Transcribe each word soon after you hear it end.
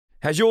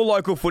Has your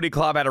local footy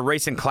club had a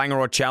recent clanger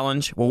or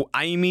challenge? Well,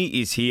 Amy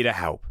is here to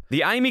help.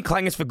 The Amy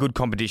Clangers for Good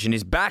competition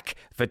is back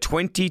for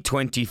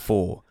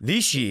 2024.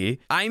 This year,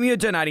 Amy are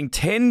donating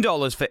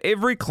 $10 for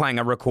every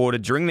clanger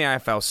recorded during the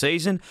AFL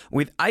season,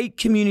 with 8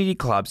 community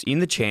clubs in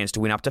the chance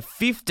to win up to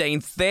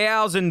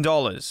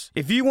 $15,000.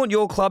 If you want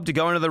your club to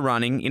go into the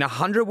running in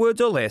 100 words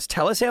or less,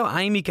 tell us how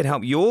Amy can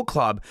help your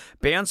club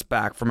bounce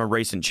back from a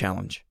recent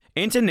challenge.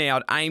 Enter now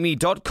at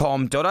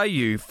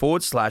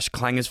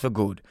amy.com.au/clangers for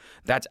good.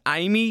 That's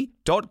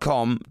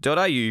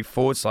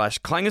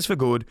amy.com.au/clangers for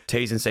good.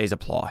 T's and C's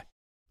apply.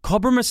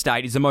 Cobram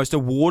Estate is the most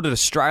awarded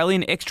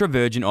Australian extra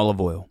virgin olive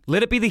oil.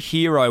 Let it be the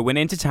hero when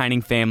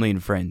entertaining family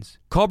and friends.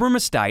 Cobram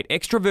Estate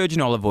extra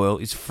virgin olive oil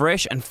is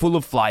fresh and full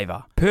of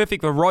flavour.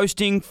 Perfect for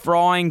roasting,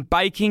 frying,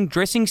 baking,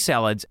 dressing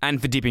salads, and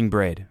for dipping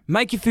bread.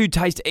 Make your food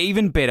taste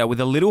even better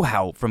with a little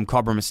help from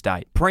Cobram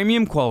Estate.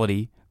 Premium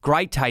quality,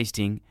 great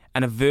tasting,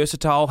 and a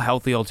versatile,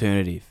 healthy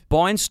alternative.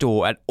 Buy in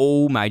store at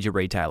all major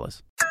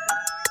retailers.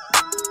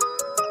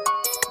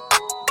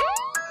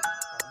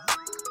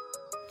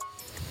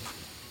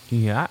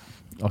 Yeah,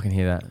 I can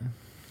hear that.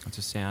 it's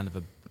a sound of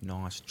a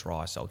nice,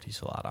 dry, salty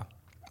salada.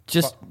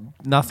 Just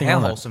nothing How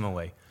on wholesome are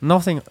we? it.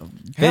 Nothing.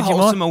 How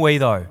wholesome are we,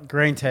 though?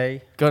 Green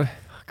tea. Got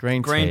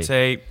green Green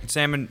tea.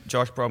 Sam and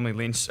Josh Bromley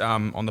Lynch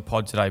on the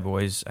pod today,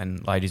 boys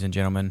and ladies and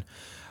gentlemen,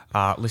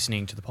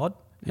 listening to the pod.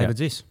 How Yeah. good's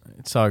this?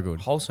 It's so good.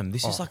 Wholesome.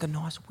 This is like a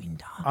nice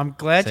winter. I'm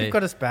glad See. you've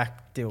got us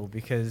back, Dill,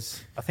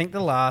 because I think the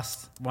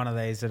last one of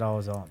these that I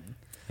was on,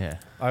 Yeah.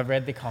 I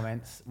read the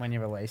comments when you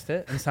released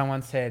it, and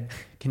someone said,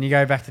 "Can you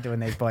go back to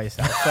doing these by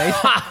yourself,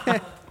 please?"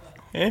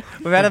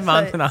 We've had a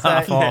month and a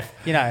half off.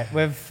 You know,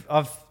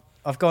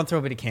 I've gone through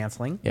a bit of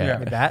counselling Yeah.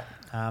 with that.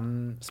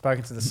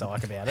 Spoken to the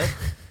psych about it,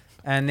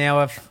 and now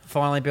I've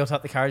finally built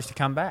up the courage to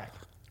come back.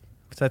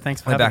 So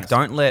thanks for We're having back. us.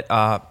 Don't let.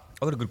 I've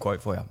got a good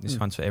quote for you. This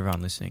one's for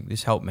everyone listening.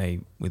 This helped me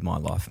with my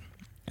life,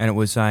 and it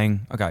was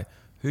saying, "Okay,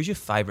 who's your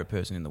favourite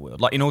person in the world?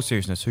 Like, in all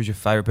seriousness, who's your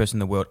favourite person in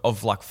the world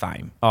of like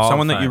fame? Oh,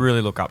 Someone that fame. you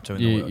really look up to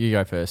in the You, world." you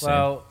go first. Sam.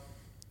 Well,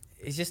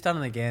 he's just done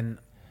it again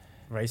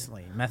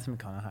recently. Matthew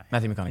McConaughey.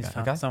 Matthew McConaughey. He's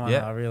Okay. someone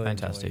Yeah. I really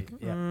Fantastic.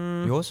 enjoy.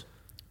 Yeah. Yours?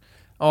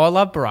 Oh, I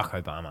love Barack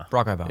Obama.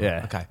 Barack Obama.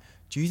 Yeah. Okay.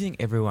 Do you think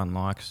everyone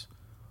likes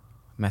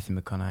Matthew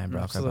McConaughey and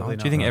Barack Absolutely Obama?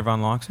 Do you think not.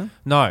 everyone likes them?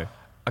 No.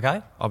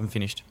 Okay. I haven't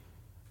finished.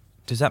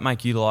 Does that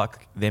make you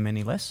like them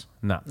any less?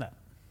 No. No.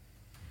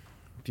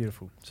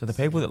 Beautiful. So the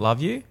people that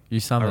love you You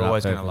summed are it up.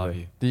 always gonna perfectly. love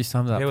you. You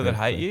summed it up. People that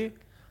hate perfectly. you,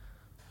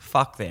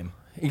 fuck them.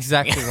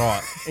 Exactly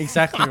right.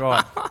 Exactly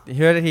right. You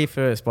heard it here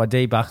first by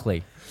D.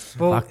 Buckley.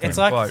 Well, Fuck it's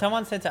them. like Quote.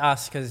 someone said to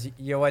us, because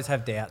you always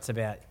have doubts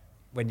about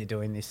when you're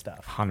doing this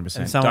stuff. 100%.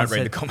 And someone Don't read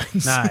said- the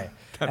comments. No.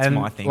 That's and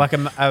my thing. Like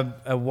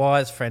a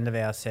wise friend of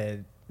ours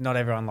said, not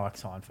everyone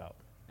likes Seinfeld.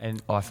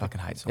 And I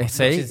fucking hate Yeah, someone.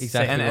 see? Which is-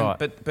 Exactly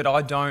right. But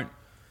I don't.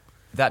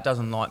 That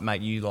doesn't like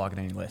make you like it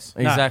any less.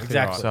 No, exactly,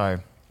 exactly. right.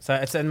 So so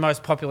it's the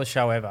most popular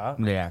show ever,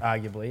 Yeah.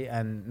 arguably,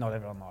 and not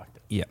everyone liked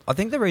it. yeah, I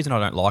think the reason I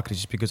don't like it is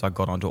just because I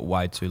got onto it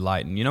way too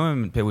late. And you know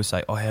when people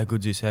say, "Oh, how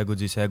good's this? How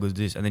good's this? How good's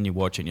this?" and then you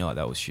watch it and you're like,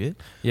 "That was shit."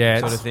 Yeah,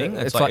 sort it's- of thing.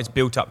 It's, it's like, like- it's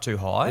built up too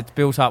high. It's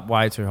built up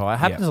way too high. It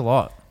happens Yeah. a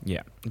lot.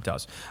 Yeah, it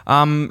does.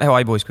 How are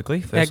you boys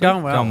quickly? Firstly?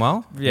 going well. Going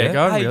well? Yeah,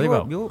 going Hey, really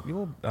you're, well.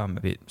 You're a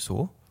bit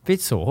sore. Bit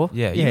sore.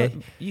 Yeah, Yeah.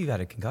 You had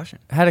a concussion.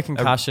 Had a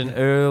concussion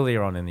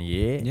earlier on in the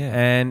year. Yeah.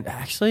 And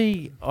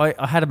actually I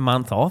had a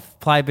month off.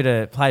 Play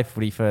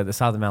footy for the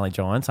Southern Mallee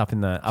Giants up in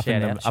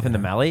the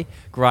Mallee.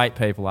 Great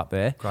people up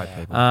there. Great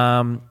people.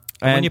 And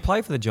when you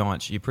play for the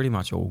Giants, you pretty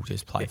much all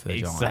just play for the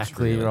Giants.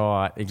 exactly really.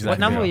 right. Exactly. What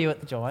number right. were you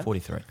at the Giants?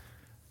 43.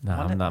 No,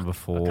 I'm number I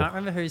 4. can't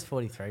remember who's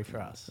 43 for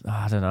us.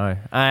 I don't know.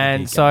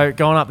 And so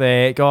going up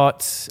there,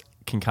 got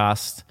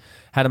concussed,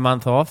 had a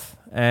month off,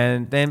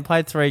 and then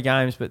played 3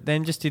 games, but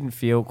then just didn't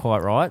feel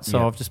quite right. So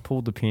Yeah. I've just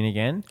pulled the pin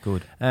again.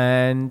 Good.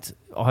 And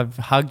I've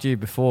hugged you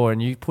before,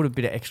 and you put a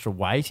bit of extra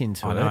weight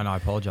into I it. know, and I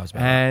apologise about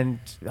that. And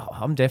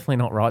I'm definitely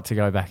not right to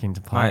go back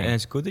into Mate, playing. and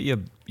it's good that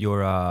you're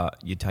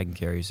taking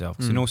care of yourself.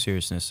 'Cause in all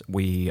seriousness,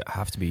 we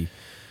have to be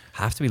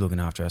looking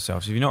after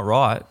ourselves. If you're not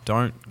right,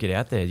 don't get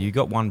out there. You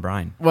got one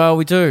brain. Well,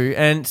 we do.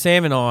 And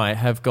Sam and I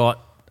have got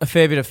a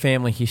fair bit of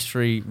family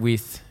history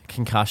with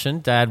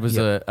concussion. Dad was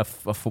Yep.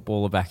 a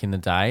footballer back in the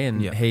day,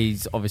 and Yep.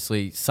 he's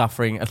obviously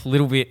suffering a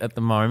little bit at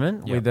the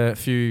moment Yep. with a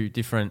few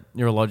different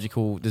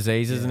neurological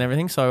diseases and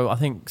everything. So I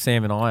think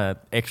Sam and I are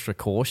extra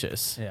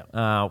cautious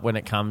when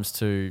it comes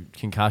to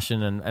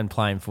concussion and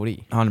playing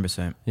footy.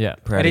 100%. Yeah.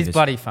 Proud It of is this.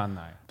 bloody fun,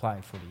 though,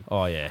 playing footy.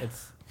 Oh, yeah.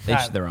 It's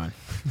Each their own.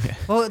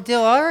 Well,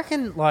 Dill, I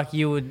reckon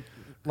you would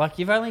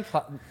you've only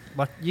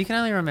you can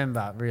only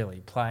remember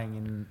really playing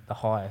in the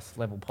highest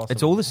level possible.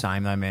 It's all the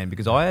same though, man.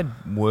 Because I had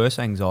worse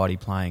anxiety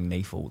playing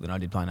NEFL than I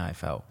did playing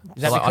AFL.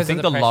 Is that So, because I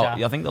think of the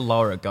pressure? I think the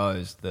lower it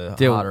goes, the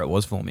Dill. harder it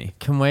was for me.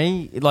 Can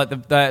we,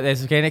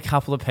 there's again a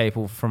couple of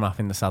people from up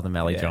in the Southern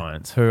Mallee Yeah.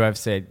 Giants who have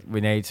said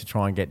we need to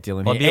try and get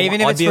Dylan I'd here, be even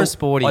if it's for a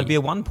sporty. I'd be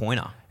a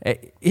 1-pointer.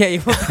 Yeah,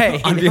 you would be.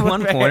 I'd be a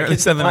 1-pointer at the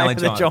Southern Valley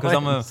Giants Giants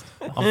because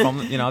I'm from,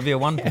 I'd be a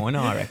 1-pointer,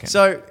 I reckon.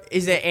 So,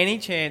 is there any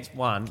chance,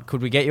 one,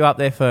 could we get you up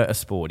there for a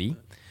sporty,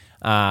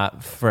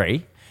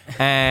 free?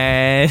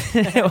 And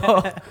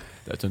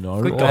that's a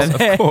no. Good golf.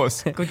 Of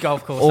course. Good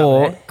golf course.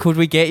 Or up could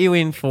we get you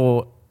in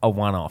for a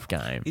one-off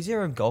game? Is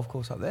there a golf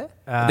course up there?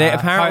 there. There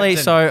apparently,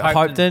 Hopeton.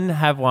 Hopeton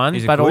have one,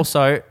 Is it but good?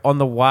 also on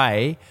the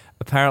way,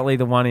 apparently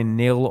the one in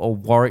Nil or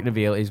Warwick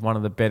Neville is one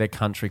of the better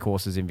country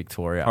courses in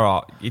Victoria. All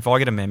right. If I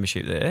get a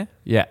membership there,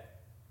 Yeah.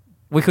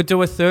 We could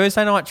do a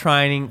Thursday night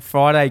training,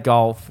 Friday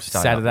golf, Stay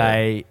up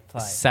Saturday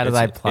Play.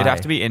 Saturday play. it'd have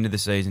to be end of the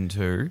season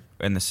too,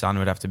 and the sun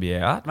would have to be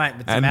out. Mate,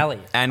 but and, Zamali.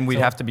 and we'd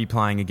So- have to be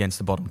playing against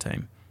the bottom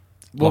team.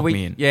 Well, Lock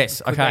me in.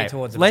 Yes, Could okay. go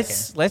towards the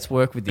Let's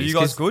work with Are this. you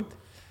guys 'cause, good?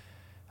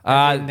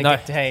 In the no,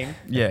 team.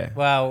 Yeah.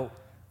 Well,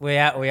 we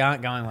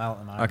aren't going well at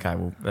the moment. Okay.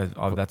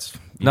 Well, that's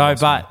No, you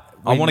asked me. but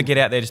I when- want to get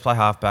out there, just play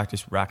halfback,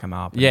 just rack them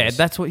up. and yeah, just-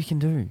 that's what you can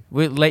do.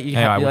 We'll let you,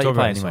 Anyway, let we'll you talk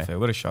play about this anyway. off air.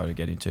 What a show to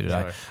get into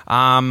today.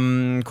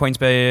 Queen's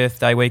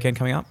Birthday weekend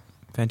coming up.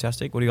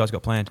 Fantastic. What do you guys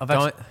got planned? I've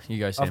Don't, actually- you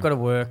go, Sam. I've got to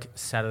work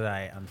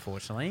Saturday,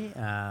 unfortunately.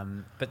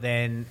 But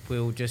then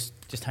we'll just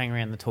hang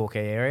around the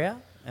Torquay area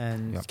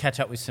and Yep. catch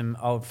up with some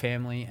old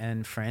family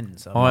and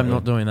friends. I'm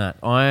not doing that.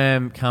 I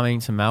am coming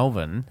to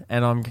Melbourne,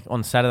 and I'm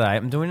on Saturday.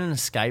 I'm doing an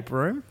escape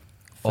room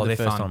for Oh, the they're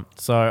first fun. time.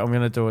 So I'm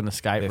going to do an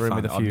escape They're room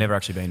fun. with a I've few never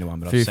actually been to one,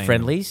 but I've few seen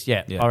friendlies.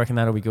 Yeah, Yeah. I reckon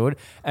that'll be good.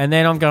 And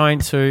then I'm going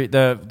to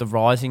the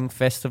Rising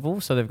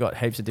Festival. So they've got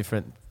heaps of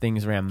different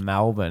things around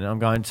Melbourne. I'm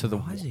going to them.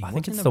 the. Rising. I What's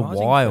think in it's the the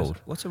Rising Wild.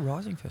 Festival? What's a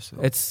Rising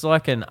Festival? It's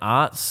like an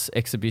arts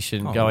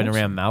exhibition Oh, going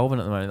awesome. around Melbourne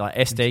at the moment. Like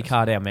SD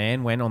Card, our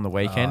man, went on the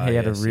weekend. Oh, he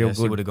had yes, a real yes.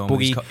 He good would've gone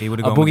with his boogie, co- he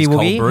would've a gone with boogie his cold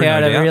woogie. brew, He no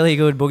had a doubt. really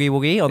good boogie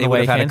woogie on He the would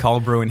have weekend. had a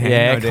cold brew in hand.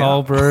 Yeah, no doubt.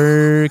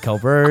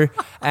 cold brew.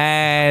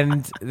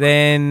 And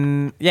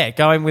then,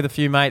 going with a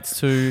few mates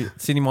to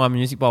Sydney Mire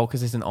Music Bowl because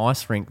there's an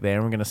ice rink there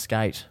and we're going to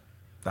skate.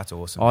 That's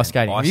awesome. Ice man.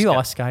 skating. Have you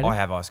ice skated? I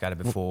have ice skated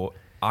before.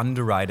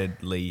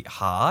 Underratedly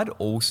hard.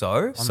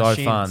 Also, So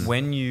shins. fun.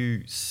 when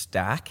you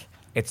stack,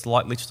 it's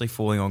like literally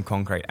falling on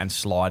concrete and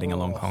sliding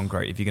along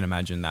concrete. If you can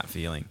imagine that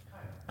feeling.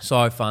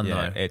 So fun,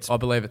 Yeah, though. I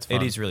believe it's fun.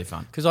 It is really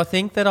fun. Because I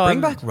think that Bring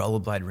I'm... back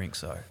rollerblade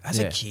rinks though. As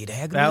Yeah. a kid,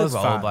 how good That was was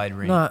a fun. rollerblade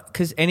rink? No,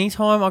 because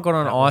anytime I got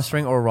on an ice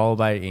rink or a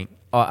rollerblade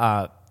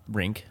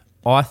rink,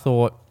 I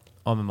thought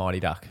I'm a Mighty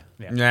Duck.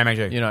 Yeah, me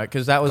too. You know,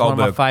 because that was one of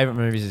my Goldberg. favourite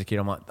movies as a kid.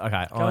 I'm like,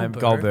 okay, I'm Goldberg.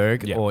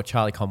 Goldberg Yeah. or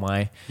Charlie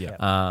Conway,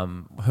 Yeah.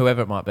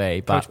 whoever it might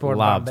be, but Coach Board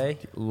loved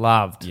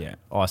Bumby. Yeah.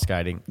 ice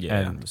skating Yeah,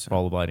 and 100%.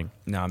 rollerblading.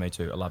 No, me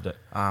too. I loved it.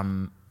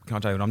 Can I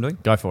tell you what I'm doing?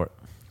 Go for it.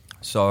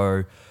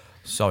 So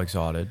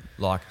excited.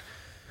 Like,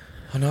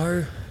 I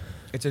know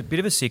it's a bit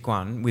of a sick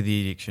one with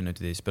the addiction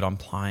to this, but I'm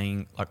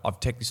playing, like, I've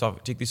ticked this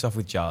off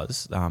with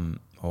Juz, my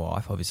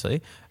wife,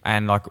 obviously.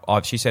 And, like,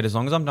 she said, as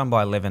long as I'm done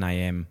by 11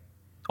 a.m.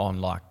 on,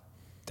 like,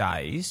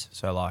 days,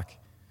 so, like,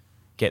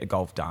 get the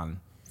golf done,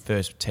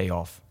 first tee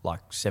off,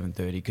 like,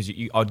 7:30, because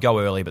I'd go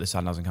early, but the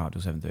sun doesn't come up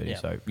till 7:30, Yeah.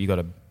 so you got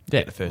to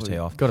get the first tee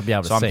off. Got to be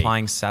able to So see. I'm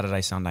playing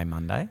Saturday, Sunday,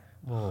 Monday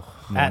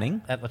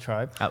morning At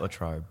Latrobe. at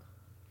Latrobe.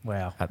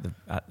 Wow.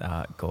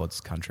 At God's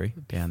country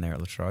down there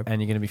at Latrobe.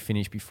 And you're going to be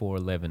finished before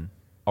 11.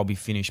 I'll be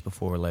finished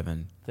before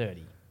 11,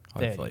 30.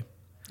 hopefully,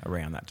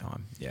 around that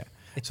time. Yeah.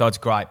 So it's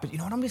great. But you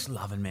know what I'm just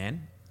loving,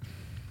 man?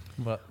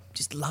 What?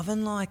 Just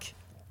loving, like,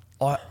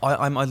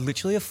 I'm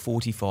literally a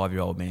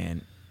 45-year-old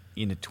man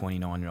in a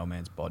 29-year-old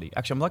man's body.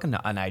 Actually, I'm like an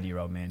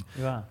 80-year-old man.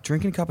 You are.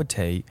 Drinking a cup of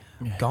tea,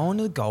 going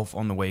to the golf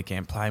on the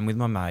weekend, playing with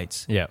my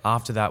mates. Yeah.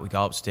 After that, we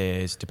go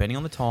upstairs, depending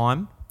on the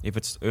time. If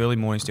it's early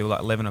morning still, like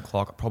 11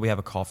 o'clock, I'll probably have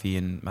a coffee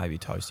and maybe a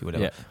toasty,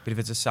 whatever. Yeah. But if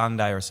it's a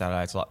Sunday or a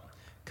Saturday, it's like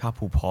a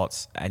couple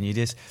pots and you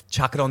just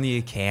chuck it on the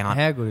account.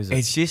 How good is it?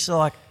 It's just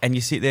like, and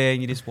you sit there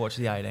and you just watch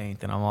the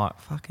 18th and I'm like,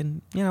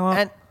 fucking, you know what?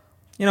 And-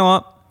 You know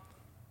what?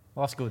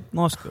 Life's good.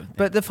 Life's good.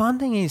 But the fun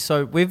thing is,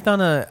 so we've done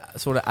a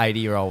sort of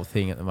 80-year-old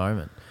thing at the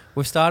moment.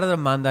 We've started a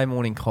Monday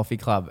morning coffee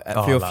club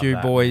Oh, for I a love few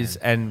that, boys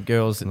man. and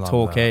girls at Love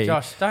Torquay.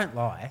 Josh, don't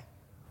lie.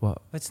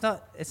 What? It's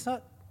not.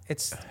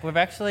 We've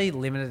actually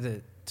limited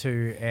it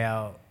to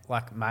our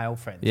like male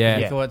friends. Yeah.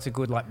 We Yeah. thought it's a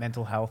good like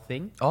mental health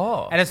thing.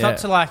 Oh. And it's Yeah. not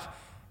to like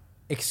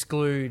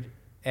exclude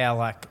our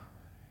like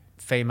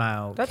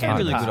female. That's a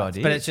really good counterparts,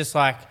 idea. But it's just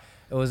like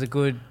it was a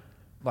good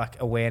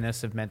like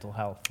awareness of mental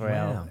health for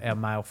Wow. our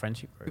male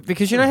friendship group.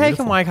 Because you know how you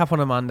can wake up on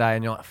a Monday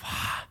and you're like,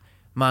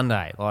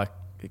 Monday, like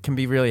it can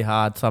be really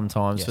hard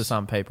sometimes for Yes.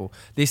 some people.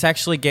 This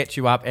actually gets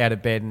you up out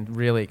of bed and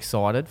really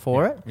excited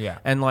for it. Yeah.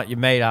 And like you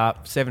meet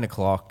up, 7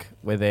 o'clock,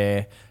 we're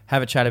there,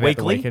 have a chat about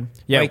the Weekly? weekend.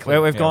 Yeah, Weekly.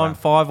 we've Yeah, gone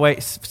wow.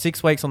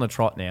 6 weeks on the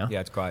trot now. Yeah,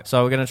 it's great.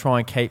 So we're going to try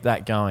and keep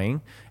that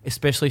going,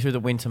 especially through the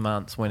winter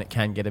months when it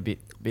can get a bit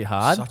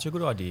hard. Such a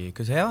good idea.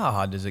 Because how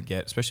hard does it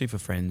get, especially for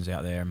friends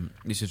out there? And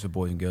this is for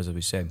boys and girls, as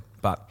we said.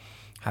 But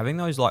having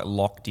those like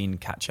locked in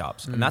catch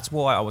ups, and that's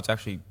why I was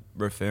actually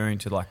referring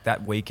to like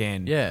that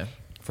weekend. Yeah.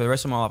 For the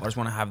rest of my life, I just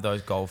want to have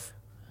those golf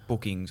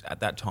bookings at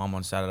that time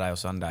on Saturday or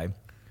Sunday.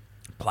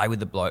 Play with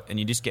the bloke, and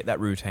you just get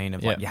that routine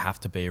of like Yeah. you have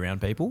to be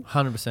around people.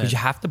 100%. Because you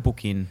have to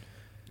book in.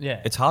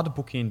 Yeah. It's hard to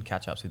book in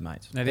catch ups with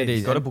mates. It is.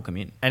 You've got to book them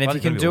in. And if Like, you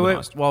it's can gotta be do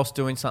organised. it whilst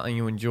doing something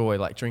you enjoy,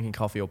 like drinking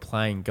coffee or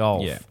playing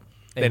golf, Yeah.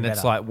 then Even it's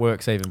better. like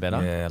works even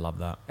better. Yeah, I love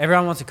that.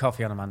 Everyone wants a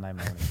coffee on a Monday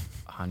morning.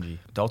 100.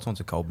 Adults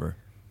wants a cold brew.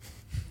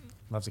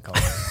 Loves a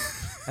coffee.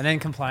 and then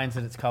complains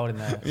that it's cold in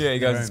there. Yeah, he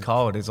goes, it's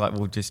cold. It's like,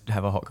 we'll just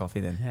have a hot coffee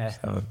then.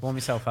 Yeah, warm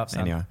yourself up,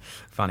 son. Anyway,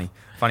 funny.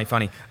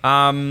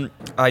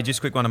 Just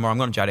a quick one tomorrow. I'm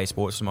going to JD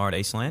Sports tomorrow at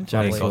Eastland.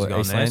 JD Guys are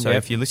going Eastland, there. So yep.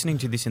 if you're listening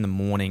to this in the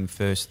morning,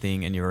 first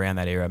thing, and you're around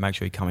that area, make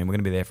sure you come in. We're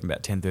going to be there from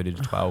about 10:30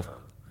 to 12,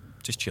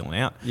 just chilling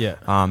out. Yeah.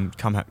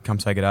 Come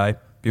say good day.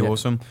 Be Yep.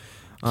 awesome.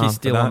 Kiss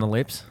still for that, on the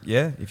lips.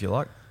 Yeah, if you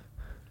like.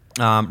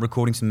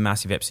 Recording some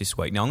massive eps this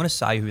week. Now I'm going to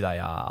say who they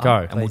are, Go,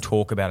 and we'll please.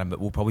 talk about them, but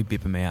we'll probably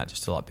bip them out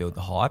just to like build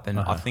the hype. And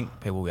I think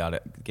people will be able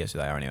to guess who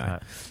they are anyway.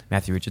 Right.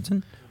 Matthew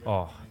Richardson.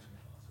 Oh,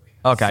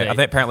 Okay, See. I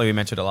think apparently we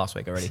mentioned it last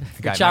week already.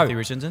 Okay, Richo. Matthew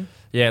Richardson.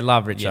 yeah,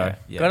 love Richo. Yeah,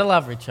 yeah. Gotta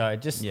love Richo.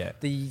 Just Yeah.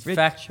 the Richo,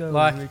 fact,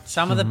 like Richo.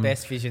 some of the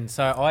best vision.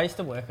 So I used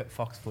to work at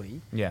Fox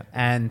Footy. Yeah.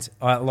 And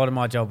a lot of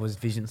my job was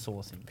vision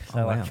sourcing.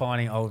 So Oh, like wow.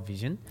 finding old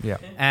vision. Yeah.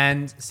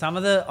 And some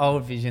of the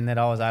old vision that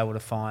I was able to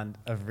find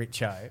of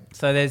Richo.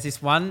 So there's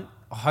this one.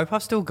 I hope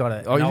I've still got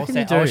it. Oh, and you I'll, reckon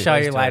you I'll do? show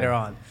Please you do. later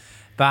on.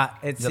 But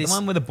it's Is that this the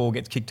one where the ball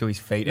gets kicked to his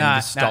feet No, and he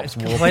just no, stops it's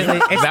walking? completely-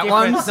 it's that different.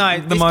 one's No,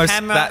 the this most.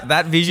 camera-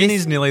 that vision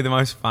this- is nearly the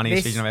most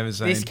funniest vision I've ever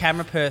seen. This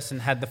camera person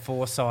had the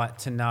foresight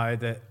to know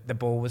that the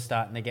ball was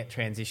starting to get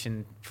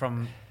transitioned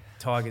from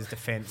Tigers'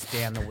 defence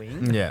down the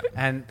wing. Yeah.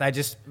 And they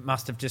just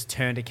must have just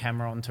turned a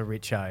camera onto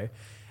Richo.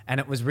 And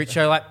it was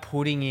Richo like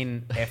putting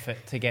in effort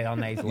to get on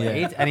these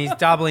leads. And he's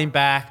doubling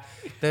back.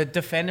 The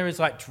defender is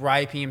like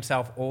draping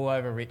himself all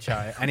over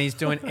Richo. And he's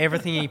doing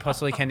everything he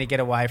possibly can to get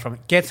away from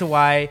it. Gets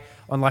away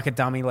on like a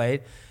dummy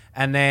lead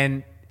and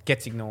then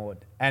gets ignored.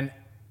 And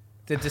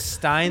the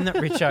disdain that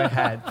Richo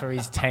had for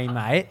his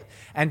teammate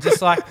and just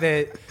like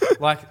the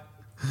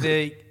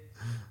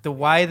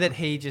way that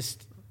he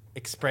just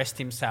expressed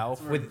himself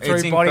through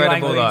It's body incredible,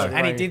 language. though.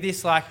 And he did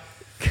this like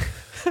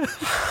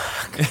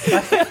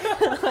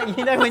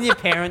you know when your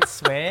parents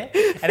swear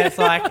and it's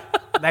like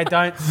they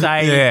don't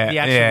say the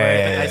actual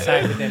word, but they say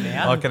it with their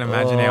mouth. I can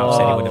imagine how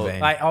upset he would have been.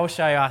 Like I'll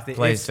show you after.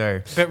 Please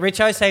do. But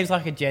Richo seems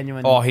like a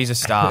genuine. Oh, he's a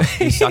star.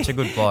 He's such a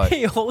good bloke.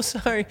 He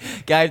also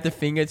gave the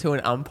finger to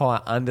an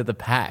umpire under the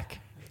pack.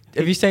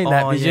 Have you seen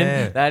that Oh, vision?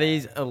 yeah. That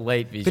is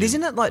elite vision. But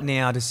isn't it like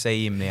now to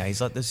see him now? He's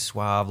like the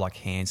suave, like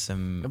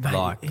handsome, Mate,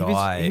 like he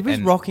guy. was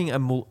and rocking a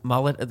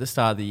mullet at the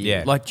start of the year,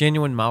 Yeah. like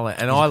genuine mullet,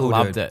 and he's a I cool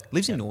loved dude. it.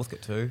 Lives in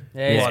Northcote too.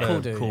 Yeah, he's Quite a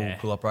cool dude, Cool, yeah.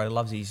 cool operator.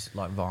 Loves his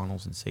like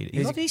vinyls and CDs. He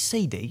He's loves his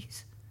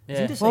CDs.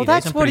 Yeah. He's into Well, CDs,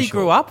 that's I'm what pretty he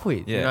grew sure. up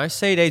with. Yeah. You know,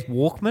 CDs,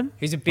 Walkman.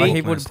 He's a Like, big.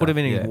 he Walkman would put him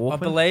in stuff, his yeah. Walkman. I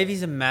believe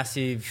he's a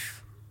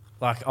massive.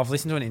 Like I've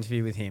listened to an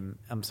interview with him.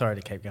 I'm sorry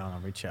to keep going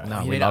on Richo.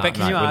 No, we love but it,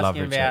 can you mate. We ask love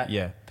him Richo, about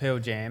yeah. Pearl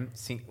Jam,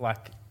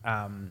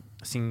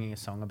 singing a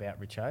song about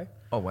Richo?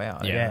 Oh wow.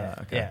 Yeah,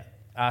 Okay. yeah.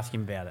 Ask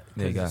him about it.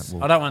 There you go. 'cause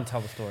Well- I don't want to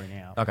tell the story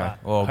now. Okay.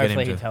 but Well, I'll get him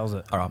hopefully he to- tells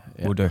it. All right,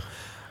 we'll do.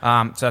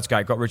 So that's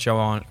great. Got Richo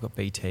on. Got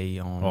BT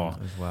on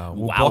as well.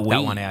 We'll block that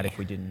Wowee. one out if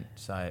we didn't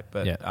say it.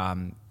 But Yeah.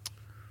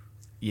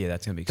 yeah,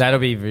 that's gonna be. That'll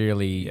exciting. be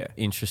really Yeah.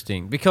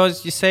 interesting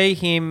because you see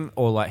him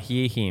or like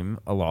hear him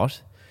a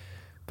lot,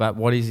 but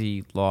what is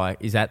he like?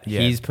 Is that Yeah.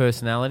 his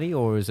personality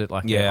or is it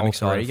like Yeah, an I'm alter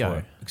excited ego? for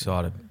it.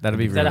 Excited. That'll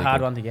be Is really that a hard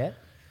good. one to get?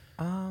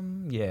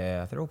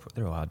 Yeah, they're all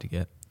hard to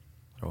get.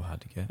 They're all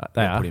hard to get.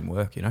 They Gotta are. put in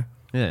work, you know.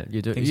 Yeah,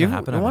 you do. Things You're that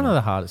happen one of overnight.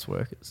 the hardest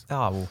workers.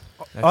 Oh well,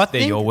 I they're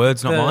think your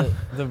words, not mine.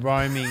 The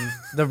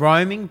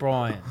roaming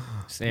Brian.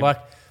 Sam. Like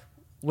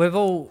we've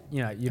all,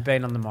 you've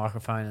been on the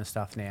microphone and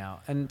stuff now,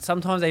 and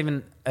sometimes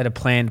even at a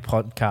planned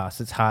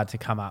podcast, it's hard to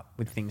come up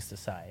with things to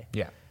say.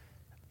 Yeah.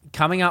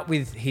 Coming up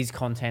with his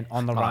content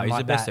on the run he's like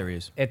the best that, there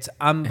is. It's He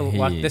unbelievable.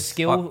 Like the is.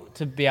 skill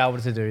to be able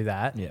to do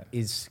that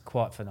is Yeah.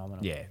 quite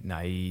phenomenal. Yeah, no,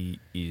 he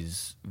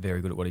is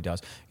very good at what he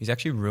does. He's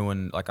actually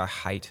ruined. Like I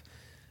hate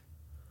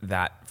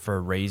that for a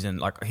reason.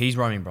 Like he's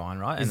roaming Brian,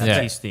 right? And that's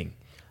Yeah. his thing.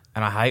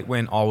 And I hate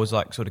when I was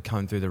like sort of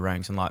coming through the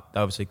ranks and like they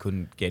obviously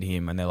couldn't get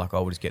him, and they're like,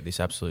 "Oh, we'll just get this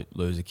absolute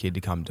loser kid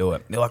to come do it."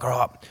 And they're like, "All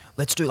right,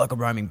 let's do like a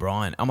roaming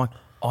Brian." I'm like,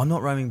 "I'm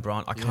not roaming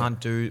Brian. I can't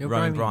do You're roaming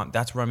roaming. Brian.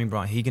 That's roaming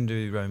Brian. He can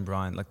do roaming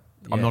Brian. Like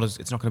I'm Yeah. not as.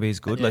 It's not going to be as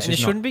good. And Let's it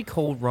just shouldn't not." be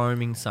called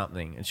roaming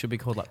something. It should be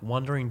called like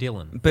Wandering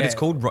Dylan. But it's Yeah.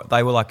 called.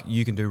 They were like,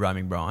 "You can do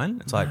roaming Brian."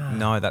 It's like,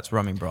 no, that's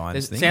roaming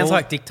Brian's thing. Sounds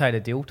like Dictator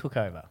Dill took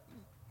over,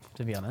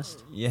 to be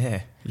honest.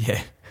 Yeah,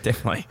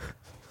 definitely.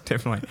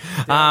 Definitely.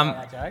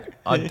 That joke?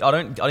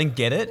 I didn't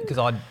get it because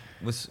I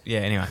was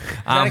anyway.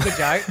 Is that a good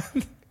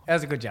joke? That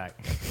was a good joke.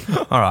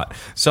 All right.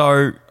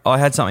 So I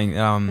had something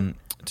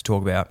to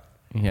talk about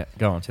Yeah,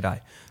 go on. today.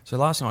 So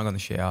last night I got in the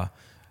shower.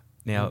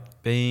 Now,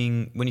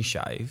 being when you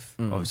shave,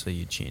 obviously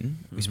your chin.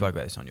 We spoke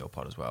about this on your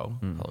pod as well.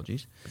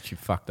 Apologies. But you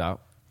fucked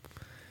up.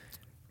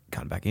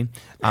 Cut it back in.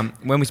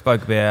 When we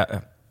spoke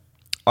about,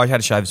 I had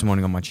a shave this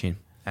morning on my chin,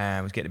 and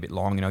it was getting a bit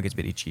long. It gets a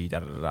bit itchy. Da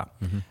da da da.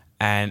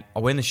 And I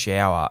went in the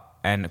shower,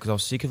 and because I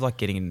was sick of like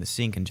getting in the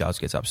sink, and Giles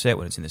gets upset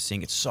when it's in the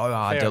sink. It's so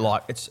hard Fair to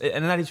enough. like.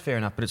 And that is fair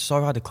enough, but it's so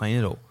hard to clean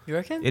it all. You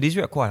reckon? It is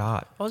quite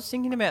hard. I was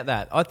thinking about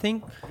that. I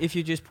think if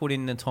you just put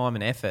in the time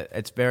and effort,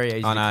 it's very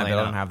easy I to know, clean but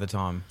I up. don't have the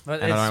time. But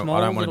And there's I small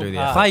don't want to do the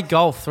little effort. Play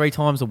golf 3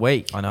 times a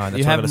week. I know. That's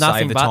you why have I've got to nothing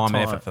save the but time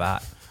and effort for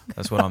that.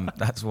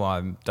 That's why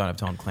I don't have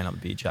time to clean up the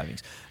beard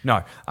shavings.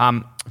 No, but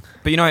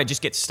it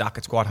just gets stuck.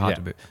 It's quite hard Yeah.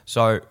 to do.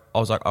 So I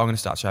was like, I'm going to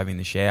start shaving in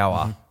the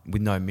shower,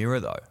 with no mirror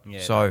though. Yeah.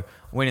 So I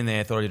went in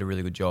there, thought I did a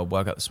really good job.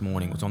 Woke up this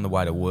morning, was on the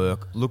way to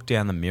work, looked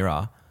down the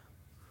mirror,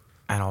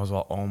 and I was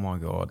like, oh my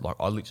God. Like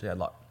I literally had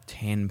like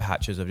 10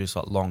 patches of just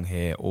like long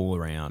hair all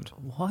around.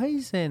 Why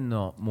is there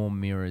not more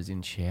mirrors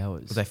in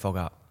showers? Because they fog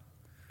up.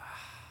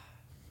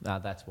 No,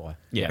 that's why.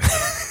 Yeah.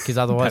 Because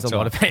otherwise That's a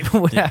lot right. of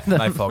people would have them.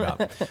 They fog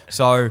up.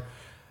 So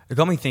it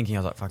got me thinking. I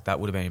was like, fuck, that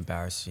would have been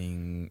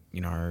embarrassing.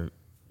 You know,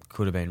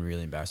 could have been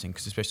really embarrassing.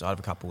 Because especially I have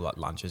a couple like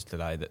lunches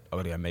today that I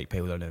got to go meet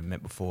people that I've never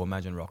met before.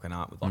 Imagine rocking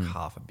up with like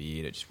half a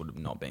beard. It just would have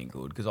not been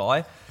good. Because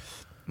I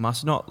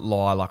must not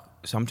lie. Like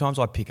sometimes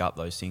I pick up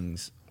those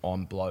things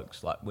on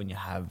blokes. Like when you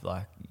have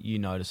like, you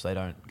notice they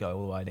don't go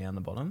all the way down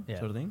the bottom Yeah.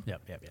 sort of thing.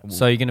 Yep.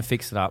 So you're going to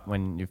fix it up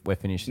when we're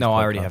finished? No, this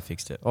I already podcast? have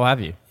fixed it. Oh, have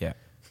you? Yeah.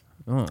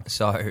 Oh,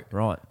 So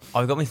right.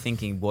 I've got me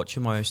thinking, what's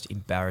your most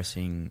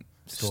embarrassing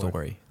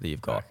story that you've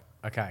got?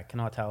 Okay, can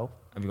I tell?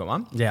 Have you got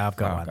one? Yeah, I've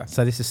got Oh, one. okay.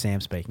 So this is Sam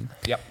speaking.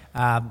 Yep.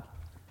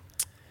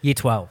 Year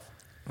 12.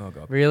 Oh,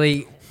 God.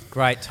 Really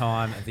great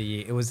time of the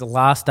year. It was the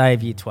last day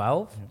of year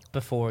 12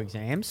 before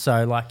exams.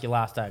 So like your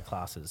last day of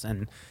classes.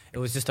 And it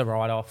was just a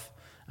write-off.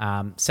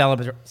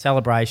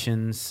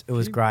 Celebrations. It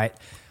was great.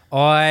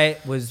 I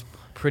was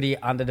pretty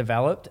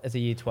underdeveloped as a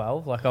year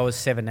 12. Like I was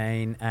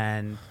 17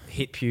 and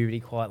hit puberty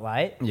quite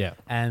late. Yeah.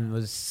 And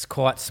was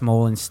quite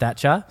small in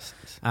stature.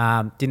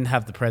 Didn't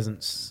have the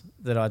presence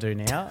that I do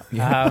now.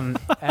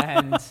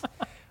 And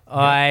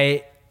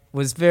I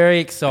was very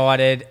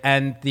excited,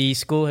 and the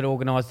school had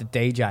organised a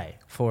DJ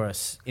for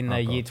us in the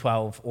year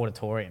 12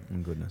 auditorium. Oh,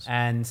 goodness.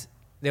 And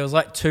there was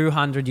like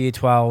 200 year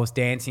 12s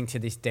dancing to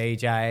this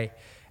DJ.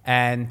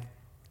 And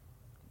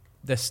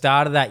the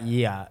start of that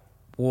year,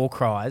 War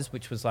Cries,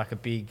 which was like a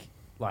big,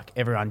 like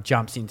everyone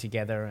jumps in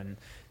together and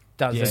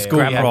does the school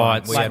grammar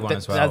rides. We had one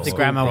as well. Does the School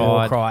grammar War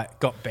ride. Cry,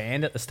 got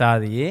banned at the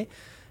start of the year.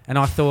 And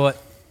I thought,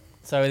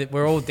 so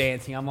we're all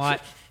dancing. I'm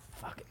like,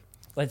 fuck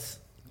it,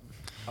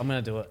 I'm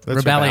going to do it.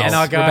 Rebellious. And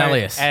I go,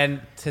 Rebellious.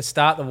 and to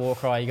start the War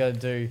Cry, you got to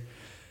do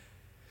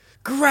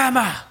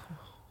grammar,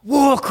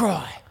 War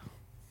Cry.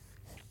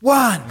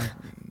 1,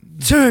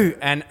 2.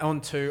 And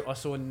on 2, I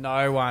saw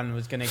no one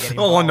was going to get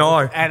involved. Oh, no.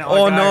 And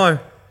Oh, no.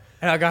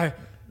 And I go,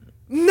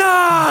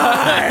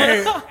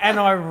 no! And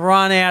I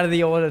run out of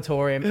the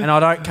auditorium, and I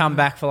don't come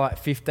back for like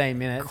 15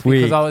 minutes Quick.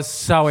 because I was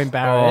so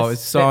embarrassed. Oh, I was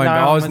so that no embarrassed.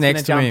 one I was gonna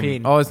next to jump him.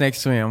 in. I was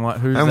next to him. I'm like,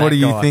 who's And that what are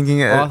you guy?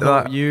 thinking? I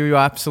thought, Like- you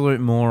absolute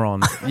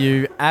moron.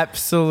 You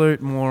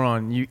absolute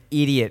moron. You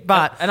idiot.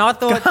 But And I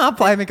thought- can't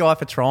blame a guy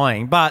for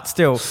trying. But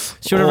still,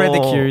 should have read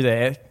the cue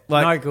there.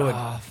 Like, no good.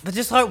 But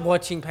just like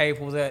watching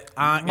people that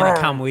aren't going to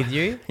come with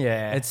you,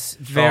 Yeah. it's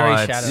very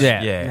it's-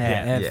 shattering.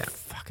 yeah, and yeah.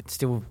 fuck, it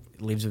still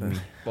lives with me.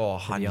 Oh,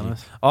 To be honey.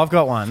 honest. I've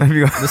got one. Have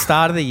you got- The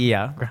start of the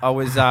year, I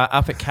was up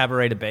at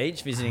Cabarita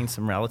Beach visiting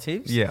some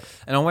relatives. Yeah.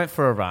 And I went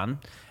for a run,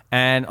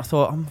 and I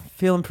thought, I'm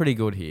feeling pretty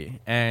good here.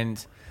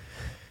 And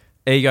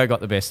ego got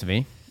the best of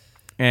me.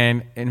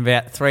 And in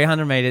about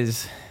 300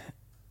 metres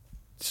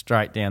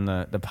straight down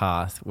the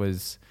path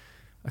was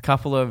a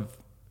couple of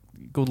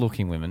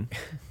good-looking women.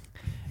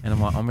 And I'm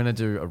like, I'm going to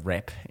do a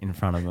rep in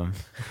front of them.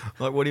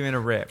 Like, what do you mean a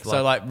rep?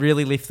 So, like,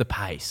 really lift the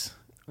pace.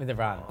 With the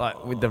run.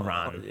 Like, with the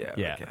run.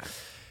 yeah, okay.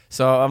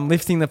 So I'm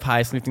lifting the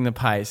pace,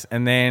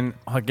 and then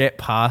I get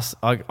past,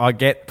 I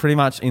get pretty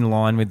much in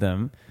line with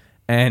them,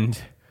 and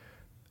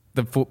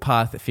the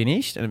footpath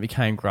finished, and it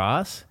became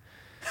grass.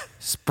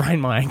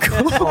 Sprained my ankle.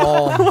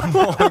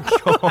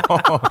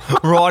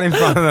 right in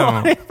front of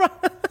them.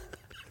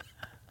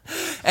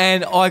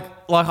 And I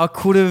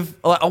could have,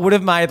 I would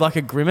have made like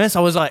a grimace. I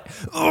was like,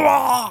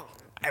 "Ugh!"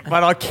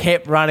 But I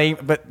kept running,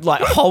 but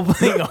like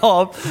hobbling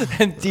off,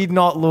 and did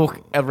not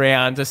look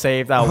around to see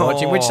if they were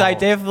watching, which they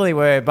definitely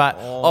were. But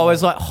I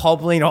was like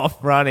hobbling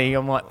off running.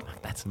 I'm like,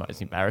 that's the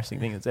most embarrassing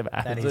thing that's ever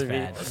happened is to me.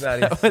 bad.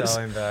 That is That was-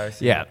 so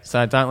embarrassing. Yeah,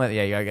 so don't let the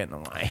ego get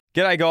in the way.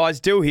 G'day guys,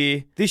 Dill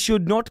here. This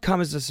should not come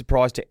as a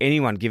surprise to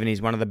anyone given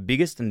he's one of the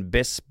biggest and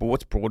best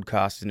sports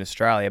broadcasters in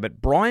Australia, but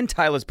Brian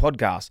Taylor's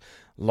podcast,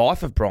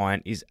 Life of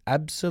Brian, is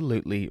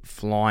absolutely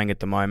flying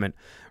at the moment.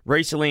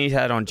 Recently he's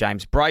had on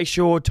James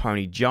Brayshaw,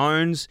 Tony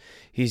Jones,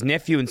 his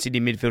nephew and Sydney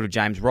midfielder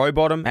James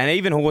Rowbottom, and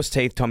even horse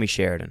teeth Tommy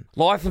Sheridan.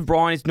 Life of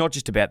Brian is not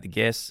just about the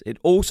guests, it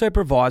also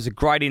provides a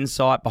great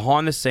insight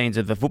behind the scenes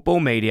of the football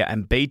media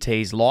and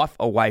BT's life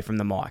away from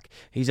the mic.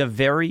 He's a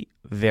very,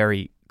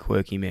 very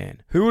quirky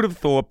man. Who would have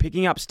thought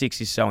picking up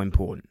sticks is so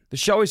important? The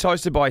show is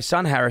hosted by his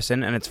son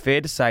Harrison, and it's fair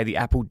to say the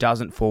apple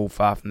doesn't fall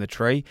far from the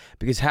tree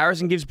because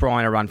Harrison gives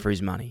Brian a run for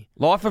his money.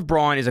 Life of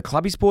Brian is a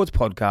clubby sports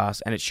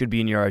podcast, and it should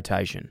be in your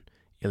rotation.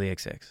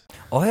 IllyXX.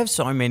 I have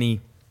so many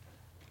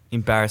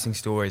embarrassing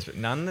stories, but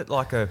none that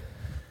like are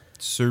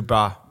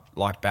super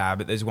like bad.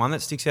 But there's one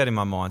that sticks out in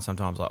my mind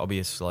sometimes. Like I'll be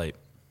asleep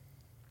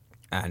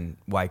and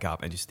wake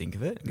up and just think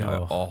of it. And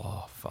go,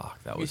 oh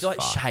fuck, that was like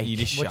fucked." shake. You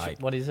just shake.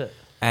 What is it?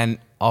 And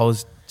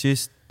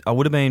I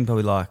would have been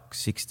probably like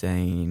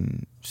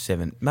 16,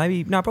 7,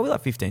 maybe, no, probably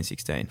like 15,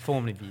 16.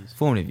 Formative years.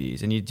 Formative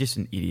years. And you're just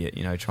an idiot,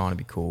 you know, trying to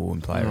be cool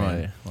and play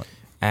around. Right, like-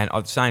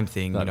 And same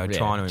thing, Like, you know, yeah,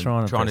 trying to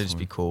trying to just impress be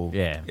them. cool.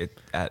 Yeah.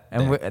 At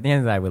And the- at the end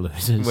of the day, we're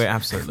losers. we're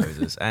absolute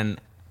losers.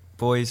 And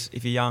boys,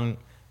 if you're young,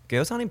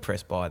 girls aren't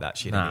impressed by that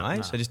shit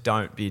anyway. So just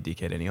don't be a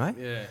dickhead anyway.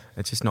 Yeah.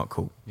 It's just not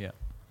cool. Yeah.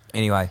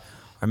 Anyway,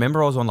 I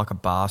remember I was on like a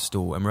bar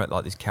stool and we're at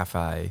like this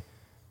cafe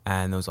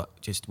and there was like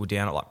we're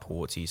down at like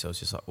Portsea, so it's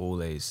just like all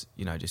these,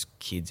 you know, just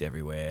kids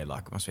everywhere,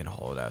 like it must have been a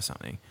holiday or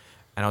something.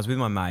 And I was with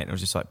my mate and I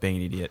was just like being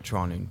an idiot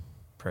trying to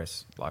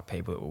impress like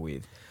people that we're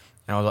with.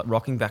 And I was like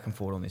rocking back and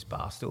forth on this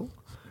bar stool.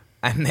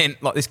 And then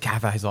like this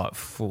cafe is like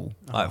full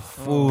of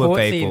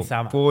Portsea people. in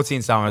summer. Portsea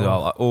in summer as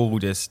well, like all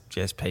just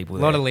people A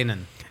there. lot of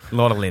linen. A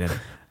lot of linen.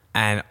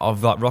 And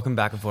I've like rocking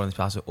back and forth on this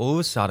bar stool. All of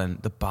a sudden,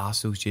 the bar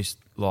stool's just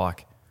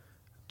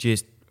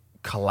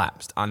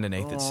collapsed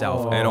underneath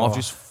itself. And I've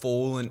just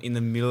fallen in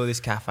the middle of this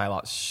cafe,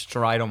 like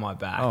straight on my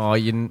back. Oh,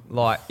 you didn't.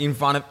 Like in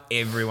front of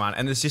everyone.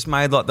 And it's just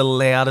made like the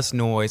loudest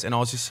noise. And I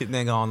was just sitting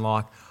there going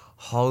like,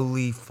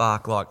 holy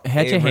fuck, like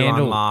How'd you everyone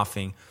handle?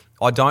 laughing.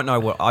 I don't know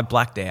what, I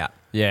blacked out.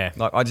 Yeah.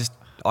 Like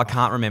I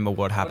can't remember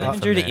what happened. Even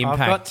from due to there. I've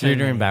got impact, too due to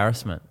many.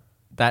 embarrassment.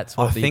 That's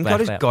what I think I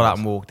just got up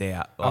and walked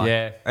out. Like,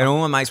 Yeah. And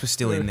all my mates were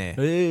still in there.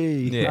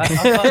 Yeah.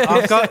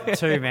 I've got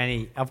too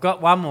many. I've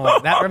got one more.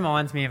 That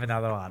reminds me of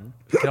another one.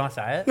 Can I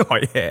say it? Oh,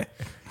 yeah.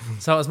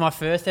 So it was my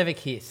first ever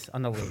kiss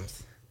on the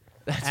lips.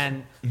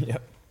 And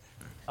Yep.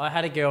 I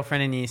had a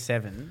girlfriend in year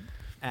 7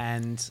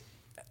 and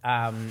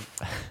I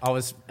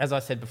was, as I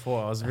said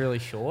before, I was really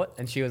short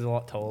and she was a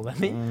lot taller than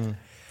me.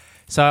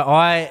 So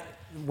I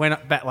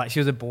went back, like she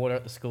was a boarder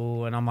at the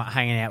school and I'm like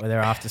hanging out with her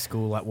after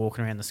school, like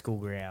walking around the school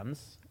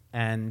grounds.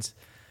 And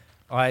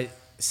I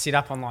sit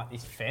up on like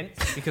this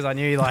fence because I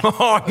knew like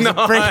Oh, no. It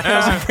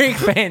was a brick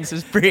fence. It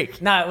was brick.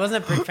 no, it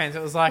wasn't a brick fence.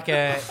 It was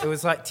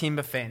like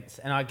timber fence,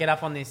 and I get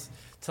up on this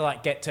to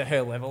like get to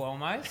her level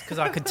almost because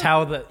I could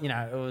tell that, you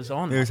know, it was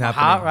on. It was My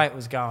happening. heart rate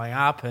was going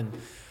up, and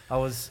I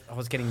was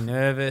getting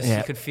nervous. Yeah.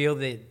 You could feel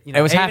the, you know,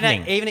 It was even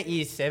happening. even at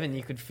year 7,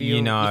 you could feel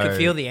You know. you could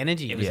feel the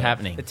energy. It was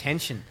happening. The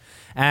tension,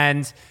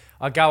 and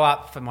I go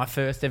up for my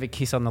first ever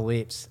kiss on the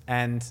lips,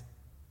 and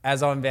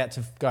as I'm about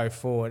to go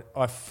forward,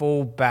 I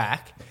fall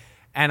back.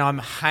 And I'm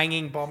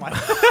hanging by my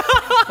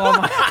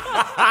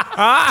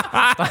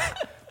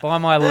by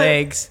my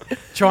legs,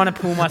 trying to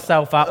pull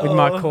myself up with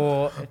my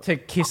core to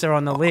kiss her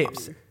on the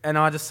lips. And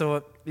I just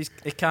thought,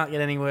 it can't get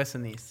any worse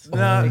than this.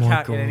 No, it my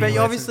can't God. get any But worse. you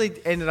obviously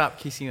ended up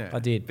kissing her. I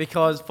did.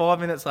 Because 5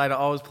 minutes later,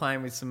 I was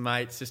playing with some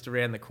mates just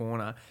around the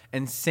corner,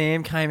 and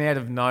Sam came out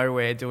of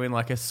nowhere doing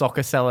like a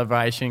soccer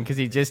celebration because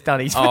he'd just done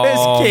his first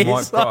Oh,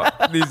 kiss. my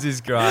God. This is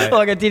great.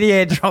 Like a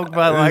Didier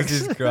Drogba. Like,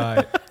 This is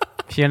great.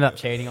 She ended up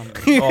cheating on me.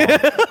 Oh,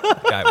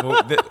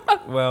 okay.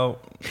 Well,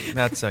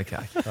 that's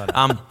okay.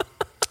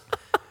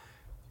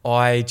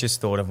 I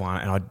just thought of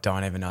one, and I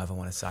don't even know if I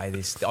want to say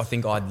this. I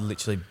think I'd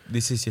literally.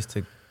 This is just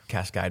a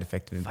cascade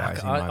effect of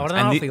embarrassing I don't moments. know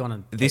And if we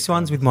wanna This get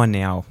one's with my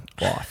now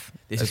wife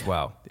as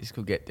well. this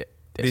could get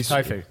This,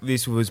 Tofu.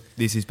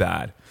 This is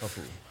bad.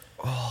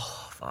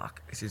 Oh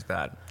fuck! This is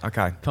bad.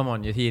 Okay. Come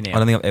on, you're here now. I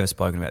don't think I've ever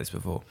spoken about this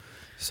before.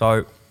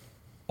 So,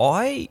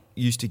 I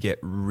used to get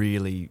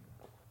really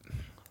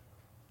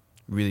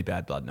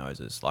bad blood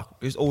noses, like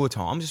just all the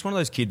time. I'm just one of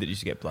those kids that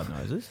used to get blood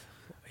noses.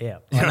 Yeah,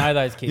 I know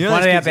those kids. You know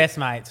One those of our kids best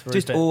mates.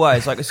 Just Rupert.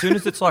 always, like as soon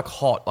as it's like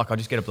hot, like I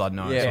just get a blood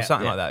nose Yeah. or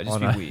something Yeah. like that.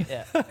 It'd just I be weird.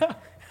 Yeah.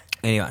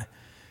 Anyway,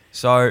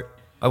 so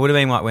I would have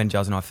been like when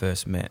Juz and I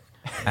first met,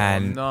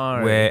 and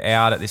no. we're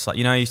out at this like,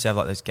 you know, you used to have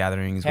like those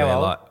gatherings How where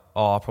old? like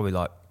probably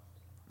like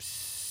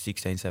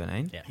 16,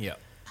 17. Yeah.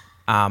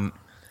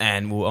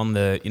 And we're on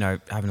the, you know,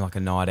 having like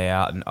a night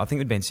out, and I think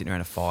we'd been sitting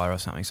around a fire or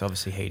something, so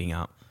obviously heating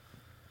up.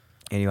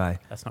 Anyway,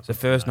 That's not so good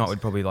for first those. night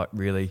we'd probably like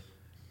really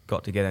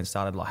got together and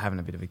started like having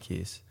a bit of a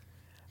kiss.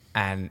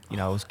 And, you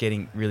know, I was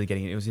really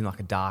getting it was in like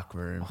a dark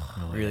room,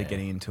 really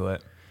getting into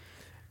it.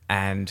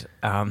 And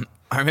I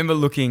remember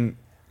looking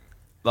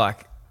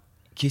like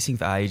kissing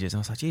for ages, and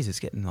I was like, geez, it's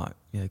getting like,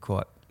 you know,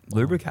 quite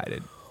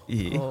lubricated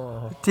here.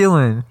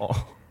 Dylan.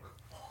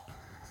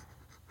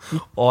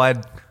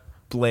 I'd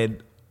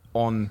bled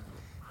on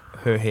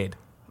her head,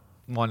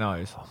 my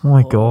nose. Oh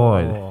my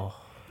God.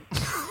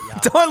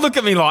 Don't look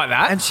at me like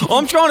that.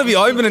 I'm trying to be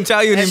open and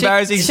tell you an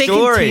embarrassing she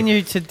story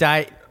continued to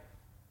date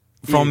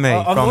from me.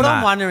 What from I'm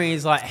that. wondering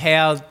is like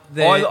how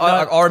the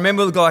I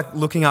remember the guy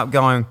looking up,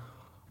 going,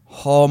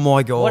 "Oh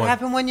my God!" what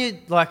happened when you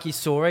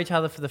saw each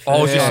other for the first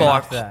I was just time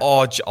like, after that?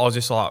 I was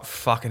just like,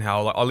 fucking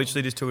hell! Like, I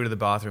literally just took her to the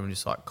bathroom and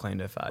just like cleaned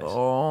her face.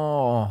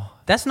 Oh.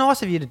 That's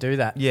nice of you to do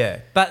that. Yeah.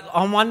 But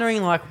I'm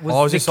wondering, like, I was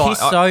was the just like-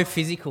 kiss so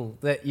physical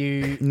that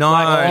you No,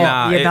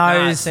 your it-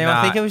 nose? no,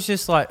 I think no. it was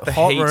just like The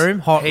hot heat- room,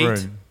 hot heat,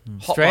 room,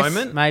 hot stress,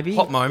 moment, maybe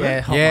hot moment, yeah,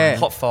 hot, Yeah. moment.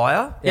 hot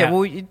fire, Yeah, Yeah.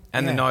 well,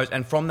 and the nose.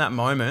 And from that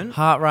moment,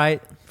 heart rate.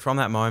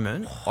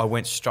 I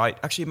went straight.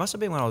 Actually, it must have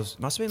been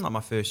like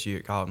my first year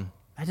at Carlton.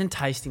 Imagine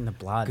tasting the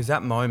blood. Because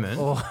that moment,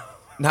 Oh.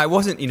 no, it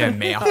wasn't, you know,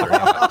 mouth or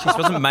anything. She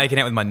wasn't making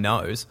out with my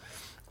nose.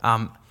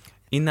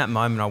 In that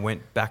moment, I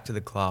went back to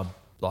the club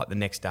like the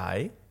next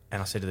day,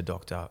 and I said to the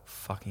doctor,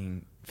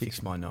 "Fucking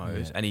fix my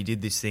nose." And he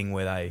did this thing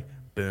where they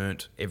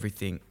burnt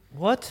everything.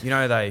 What? You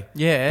know,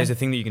 Yeah. There's a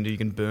thing that you can do. You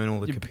can burn all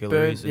the You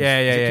capillaries. burn- yeah,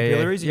 Is it yeah,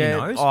 capillaries yeah. in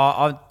your nose?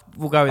 Oh,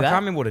 we'll go I with can't that.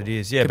 remember what it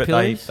is. Yeah,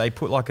 Capillaries? but they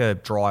put like a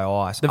dry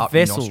ice The up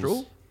vessels. your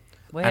nostril.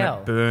 Wow. and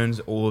it burns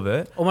all of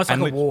it. Almost like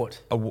And a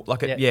wart.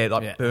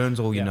 Like burns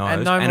all your Yeah. nose.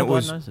 And no more it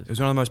was blood noses. it was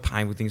one of the most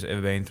painful things I've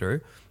ever been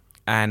through.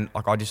 And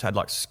like I just had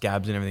like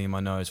scabs and everything in my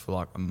nose for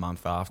like a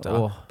month after.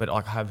 Oh. But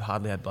like I have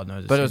hardly had blood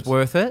noses. But it was since.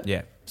 worth it?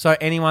 Yeah. So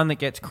anyone that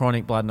gets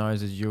chronic blood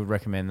noses, you would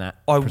recommend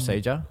that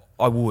procedure?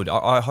 I would.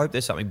 I hope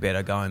there's something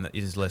better going that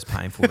is less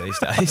painful these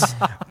days.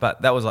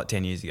 But that was like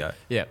 10 years ago.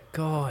 Yeah.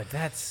 God,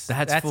 that's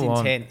full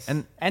on. intense.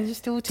 And And you're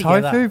still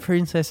together. Tofu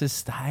princesses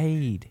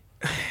stayed.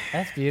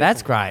 That's beautiful.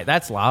 That's great.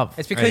 That's love.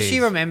 It's because It she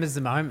is. remembers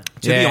the moment.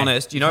 To be Yeah.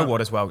 honest, you know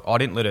what as well? I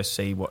didn't let her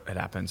see what had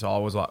happened, so I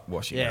was like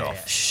washing it Yeah,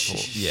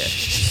 off.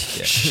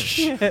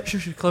 yeah.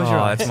 Close your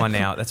eyes.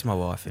 That's my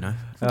wife, you know.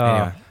 Oh.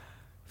 Anyway,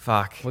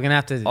 fuck. We're gonna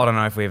have to. I don't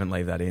know if we even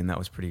leave that in. That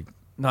was pretty.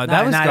 No,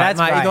 that was great, that's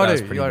mate. great. You got That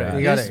was to. pretty You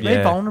bad. got Just to. Yeah.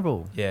 Be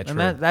vulnerable. Yeah, And true.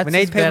 that's we need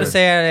just people better. to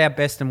see our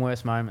best and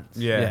worst moments.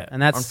 Yeah.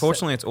 And that's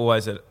Unfortunately, it's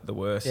always at the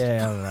worst.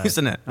 Yeah, I know.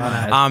 Isn't it?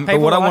 I know. But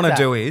People what I like want to that.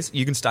 do is,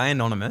 you can stay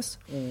anonymous,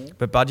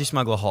 but Budgie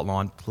Smuggler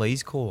Hotline,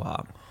 please call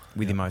up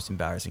with your most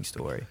embarrassing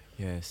story.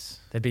 Yes.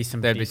 There'd be some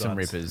There'd be big some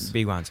ones. rippers.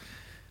 Big ones.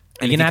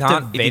 You're And if gonna you have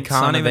to can't, if you vent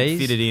some can't of even these.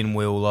 fit it in,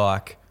 we'll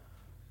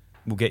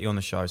get you on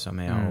the show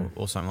somehow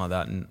or something like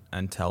that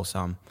and tell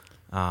some.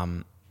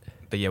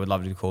 But yeah, we'd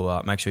love you to call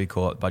up. Make sure you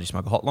call up Budgie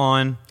Smuggler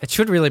Hotline. It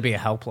should really be a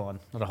helpline,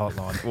 not a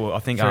hotline. Well, I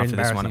think For after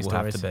this one it will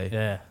embarrassing have to be. stories.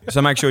 Yeah.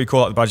 So make sure you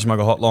call up the Budgie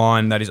Smuggler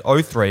Hotline. That is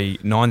 03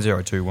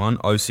 9021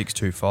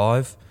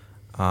 0625.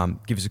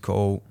 Give us a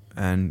call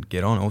and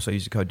get on. Also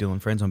use the code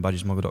DylanFriends on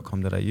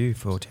budgiesmuggle.com.au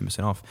for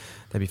 10% off.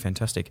 That'd be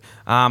fantastic.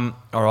 All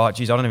right,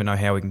 geez, I don't even know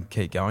how we can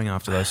keep going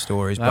after those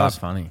stories, That was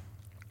but funny.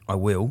 I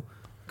will,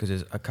 because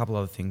there's a couple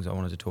other things I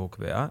wanted to talk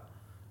about.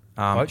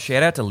 What?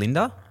 Shout out to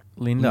Linda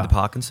Linda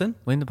Parkinson,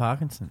 Linda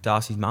Parkinson.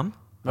 Darcy's mum.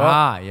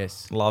 Ah,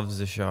 yes. Loves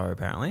the show,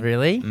 apparently.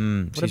 Really?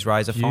 She's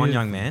raised a fine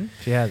young man.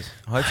 She has.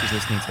 I hope she's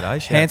listening today. Shout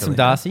out to Handsome Linda.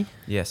 Darcy.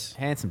 Yes.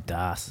 Handsome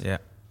Das. Yeah.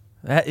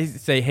 That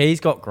is, see, he's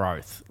got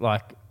growth.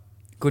 Like,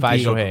 Good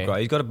facial beard. hair. Great.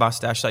 He's got a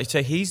mustache.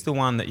 So he's the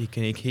one that he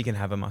can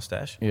have a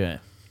mustache Yeah.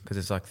 because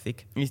it's like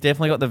thick. He's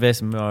definitely got the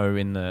best mo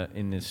in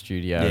the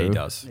studio. Yeah, he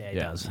does. Yeah, he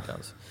does. He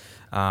does.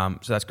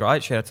 So that's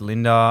great. Shout out to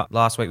Linda.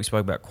 Last week we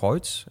spoke about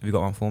quotes. Have you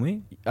got one for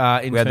me?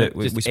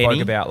 We spoke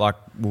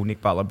about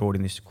Nick Butler brought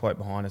in this quote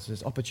behind us.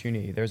 There's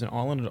opportunity. There is an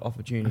island of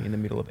opportunity in the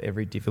middle of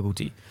every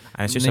difficulty,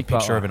 and it's just Nick a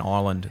picture Butler. of an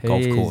island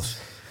golf He's- course.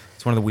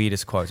 It's one of the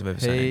weirdest quotes I've ever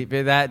seen.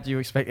 But that, do you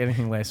expect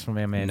anything less from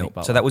our man Nick Nope.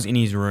 Butler? So that was in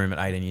his room at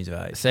 18 years of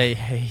age. See,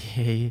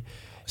 he's...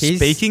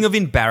 Speaking of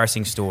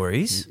embarrassing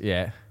stories,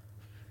 Yeah.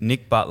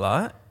 Nick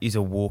Butler is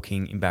a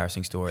walking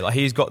embarrassing story. Like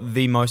he's got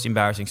the most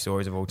embarrassing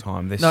stories of all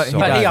time. They're No, so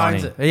but he funny.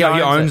 owns it. He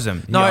owns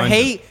them. No, owns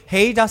them.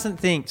 he doesn't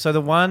think so.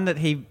 The one that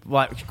he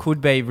like could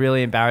be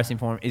really embarrassing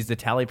for him is the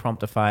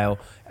teleprompter fail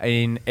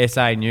in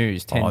SA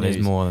News. 10 Oh, there's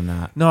News. more than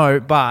that. No,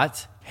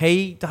 but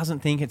he doesn't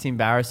think it's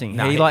embarrassing.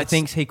 No, he it's-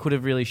 thinks he could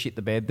have really shit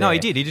the bed there. No, he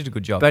did. He did a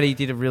good job. But he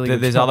did a really good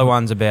There's job. other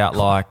ones about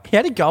like He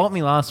had a go at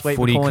me last week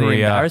for footy calling it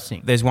career.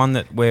 embarrassing. There's one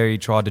where he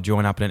tried to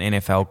join up at an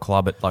NFL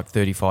club at like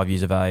 35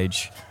 years of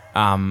age.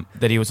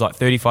 That he was like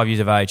 35 years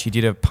of age. He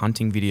did a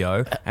punting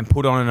video and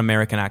put on an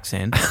American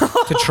accent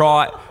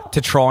to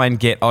try and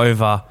get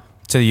over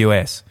to the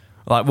US.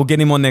 Like we'll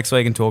get him on next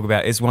week and talk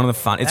about it. It's one of the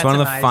fun. It's That's one of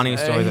the amazing.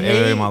 funniest stories I've ever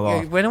heard in my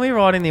life. When are we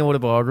writing the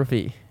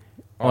autobiography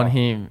on Oh.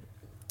 him?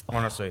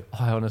 Honestly,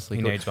 I honestly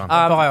He could. needs one.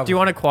 Do you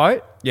want a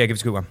quote? yeah, give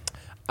us a good one.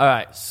 All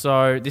right,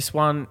 so this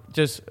one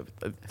just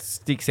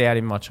sticks out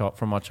in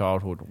from my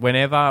childhood.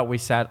 Whenever we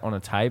sat on a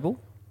table,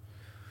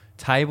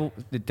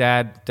 the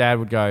dad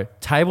would go,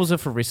 "Tables are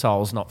for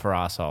rissoles, not for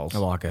arseholes." I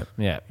like it.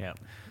 Yeah, Yeah.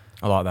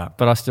 I like that.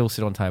 but I still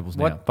sit on tables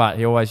now. What- But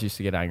he always used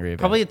to get angry about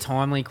Probably it. a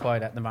timely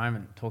quote at the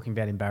moment, talking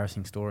about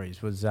embarrassing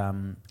stories, was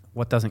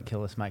what doesn't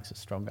kill us makes us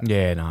stronger.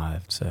 Yeah, no,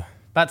 it's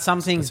But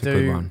some things That's a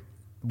good do one.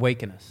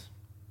 weaken us.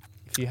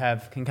 If you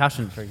have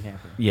concussion, for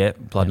example, yeah,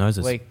 blood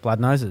noses. weak blood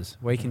noses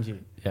weakens you,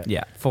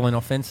 Yeah. falling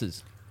off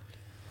fences.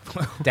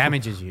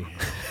 damages you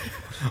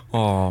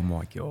Oh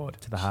my god.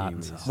 to the heart. Gee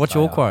whiz. What's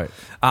your quote?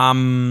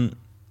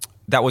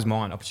 That was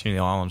mine. Opportunity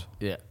Island.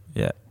 Yeah.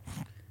 Yeah.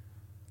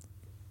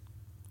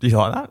 Do you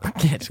like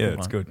that? Yeah, it's a good it's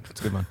one. good.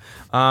 It's a good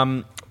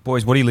one.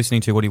 Boys, what are you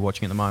listening to? What are you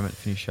watching at the moment?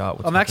 Finish sharp.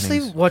 What's I'm actually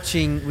happenings?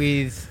 watching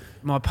with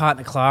my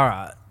partner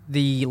Clara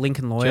the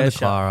Lincoln Do you Lawyer know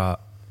show.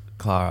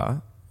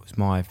 Clara was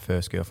my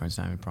first girlfriend's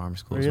name in primary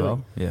school as Really?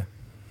 well. Yeah.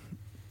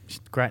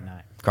 Great name.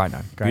 Great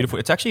name. Great Beautiful. name.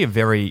 It's actually a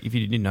very, if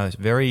you didn't know this,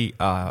 very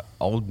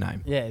old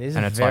name. Yeah, it is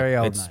And a it's very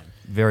like- old it's name.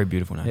 Very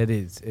beautiful name. It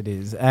is. It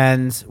is.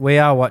 And we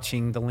are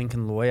watching the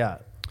Lincoln Lawyer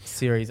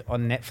series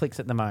on Netflix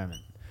at the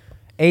moment.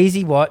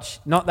 Easy watch.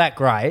 Not that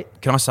great.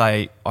 Can I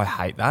say I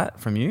hate that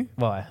from you?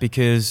 Why?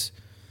 Because,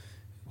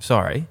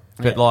 sorry,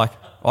 but Yeah. like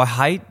I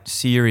hate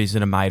series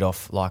that are made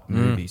off like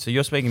movies. So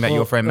you're speaking about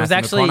your friend it was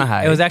Matthew actually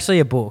McConaughey. it was actually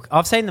a book.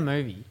 I've seen the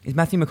movie. Is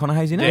Matthew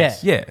McConaughey's in it?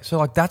 Yes. Yeah. So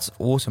like that's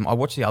awesome. I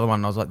watched the other one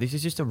and I was like, this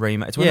is just a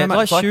remake. It's when Yeah,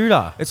 they it's like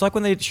Shooter. It's like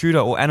when they did Shooter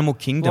or Animal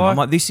Kingdom. Like, I'm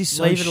like, this is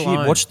so leave it shit.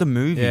 alone. Watch the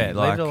movie. Yeah,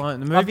 like, leave it alone.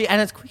 The movie,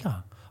 and it's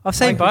quicker. I've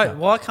seen Way both. quicker.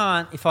 Why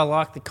can't, if I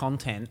like the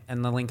content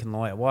and the Lincoln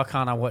Lawyer, why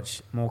can't I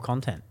watch more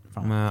content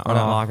from it? I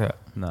don't like it.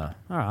 No.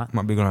 All right. I'm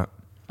not big on it.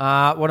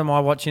 What am I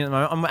watching at the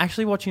moment? I'm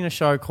actually watching a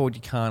show called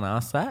You Can't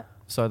Ask That.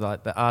 So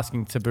like they're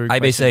asking taboo ABC.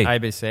 questions.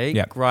 ABC.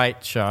 Yep.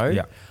 Great show.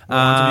 Yeah. What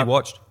ones have you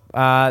watched?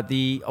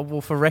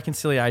 For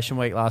Reconciliation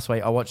Week last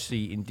week, I watched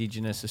the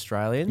Indigenous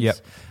Australians. Yep.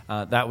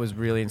 That was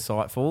really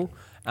insightful.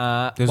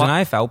 There's an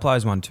AFL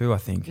players one too, I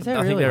think. Is there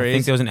I think really? I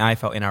think there was an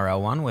AFL NRL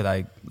one where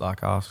they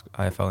like ask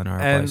AFL NRL And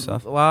players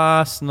stuff.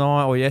 last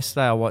night or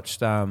yesterday, I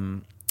watched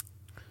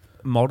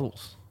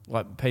models,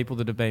 like people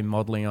that have been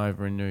modelling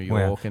over in New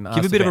York. Wow. And Give a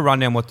asked bit of a about-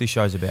 rundown what this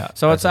show's about.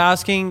 So it's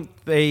asking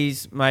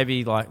these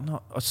maybe like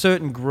not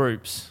certain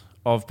groups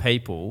of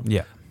people,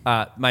 Yeah.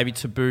 maybe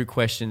taboo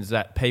questions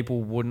that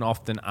people wouldn't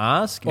often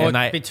ask, Or and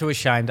they be too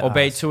ashamed to or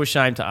be ask. too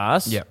ashamed to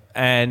ask. Yep.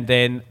 And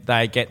then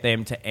they get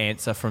them to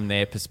answer from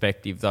their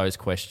perspective those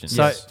questions.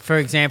 So, Yes. for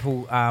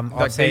example, I've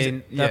Like these-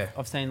 seen yeah.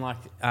 I've seen like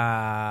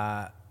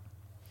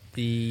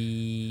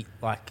the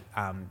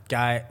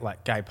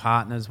gay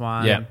partners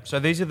one. Yeah. So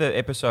these are the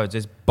episodes.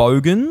 There's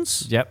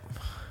Bogans. Yep.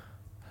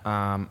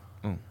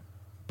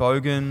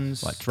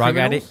 Bogans. Like drug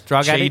criminals, addict-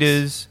 drug addicts,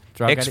 cheaters,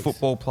 drug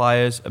ex-football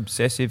players,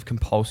 obsessive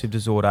compulsive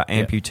disorder,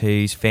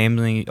 amputees,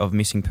 family of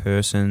missing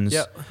persons,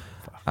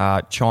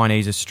 Yep.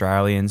 Chinese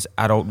Australians,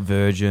 adult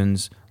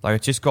virgins. Like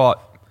it's just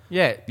got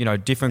Yeah.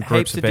 different Heaps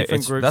groups of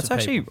different groups That's of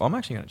actually people. I'm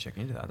actually going to check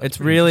into that. That's It's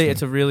pretty really interesting.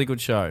 it's a really good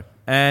show.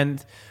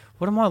 And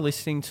what am I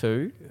listening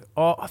to?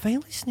 Oh, I've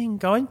been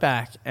going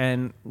back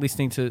and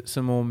listening to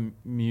some more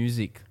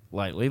music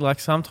lately. Like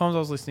sometimes I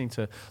was listening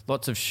to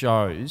lots of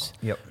shows.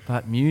 Yep.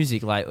 But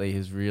music lately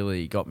has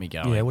really got me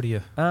going. Yeah, what are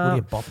you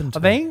bopping to?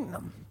 I've been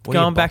What are you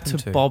going back bopping to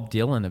to? Bob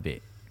Dylan a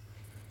bit.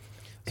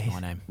 That's my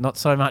name. Not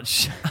so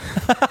much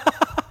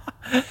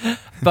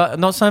but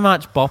not so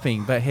much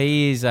bopping, but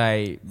he is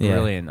a Yeah.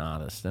 brilliant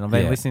artist. And I've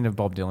been Yeah. listening to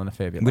Bob Dylan a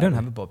fair bit. We don't lately.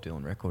 have a Bob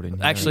Dylan record in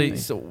here. Actually, do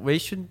so we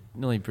should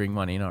nearly bring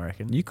one in, I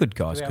reckon. we? You guys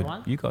Do we have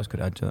one? could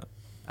add to that.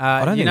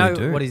 I don't you think know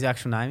we do. what his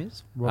actual name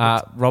is?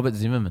 Robert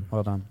Zimmerman.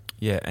 Well done.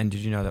 Yeah, and did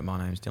you know that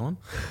my name's Dylan?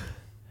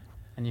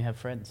 And you have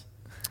friends.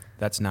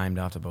 That's named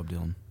after Bob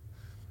Dylan.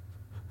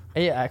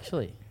 Yeah,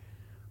 actually.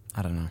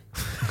 I don't know.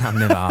 I've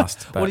never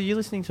asked. But What are you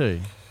listening to?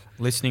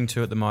 listening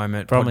to at the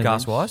moment, Bromley podcast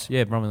Lynch? wise?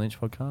 Yeah, Bromley Lynch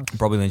podcast.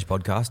 Bobby Lynch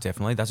podcast,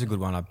 definitely. That's a good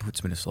one. It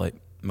puts me to sleep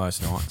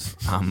most nights.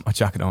 I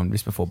chuck it on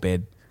just before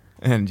bed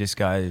and just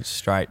go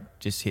straight,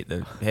 just hit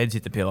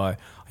the pillow.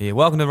 Yeah,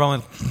 welcome to Bromley.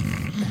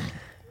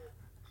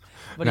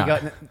 What No. do you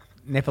got?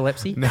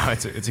 Epilepsy? No,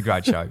 it's a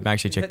great show. Make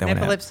sure you check that one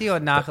out. Epilepsy or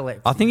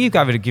narcolepsy? I think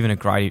you've given a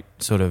great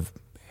sort of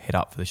head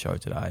up for the show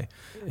today.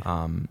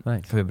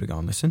 Thanks. For people to go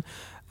and listen.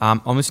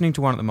 I'm listening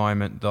to one at the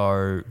moment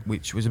though,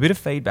 which was a bit of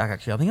feedback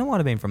actually. I think it might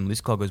have been from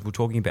List Cloggers. We're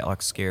talking about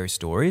like scary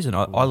stories, and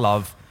I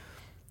love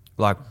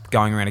like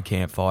going around a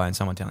campfire and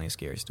someone telling a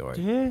scary story.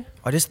 Yeah.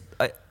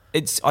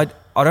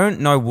 I don't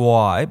know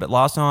why, but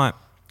last night,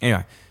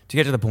 anyway, to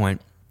get to the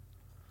point,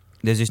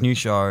 there's this new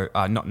show,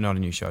 not a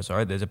new show,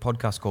 sorry. There's a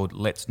podcast called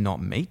Let's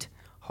Not Meet,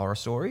 Horror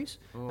Stories.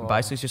 And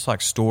basically, it's just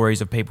like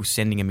stories of people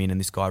sending them in, and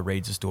this guy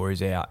reads the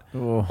stories out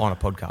on a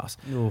podcast.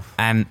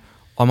 And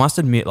I must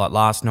admit, like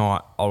last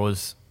night, I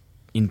was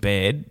in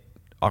bed,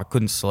 I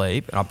couldn't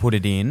sleep, and I put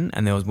it in,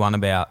 and there was one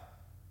about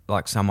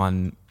like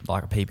someone,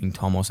 like a peeping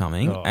Tom or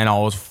something, and I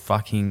was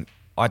fucking...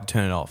 I had to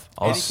turn it off.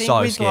 I was Anything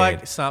so with scared.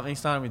 like something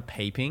starting with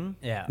peeping.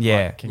 Yeah.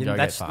 Yeah. Can go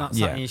That's get not fucked.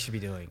 something Yeah. you should be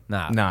doing.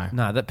 No,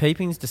 that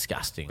peeping's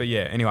disgusting. But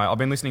yeah, anyway, I've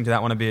been listening to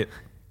that one a bit.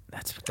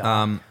 That's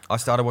I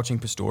started watching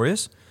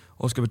Pistorius,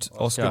 Oscar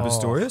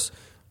Pistorius.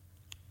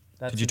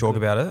 That's Did you a talk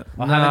good- about it?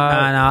 I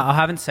haven't. No, I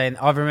haven't seen.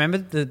 I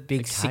remembered the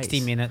big 60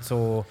 case. minutes,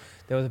 or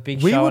there was a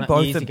big We show were on it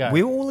both years ago.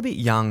 we were all a bit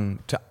young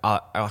to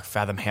like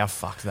fathom how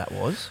fucked that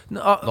was. No,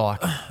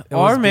 Like, It I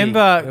was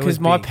remember big. It because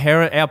was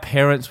big. our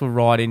parents were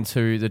right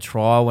into the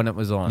trial when it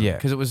was on. Yeah.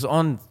 because it was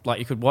on. Like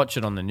you could watch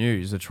it on the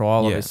news, the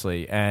trial, Yeah.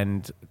 obviously,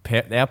 and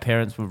our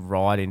parents were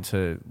right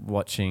into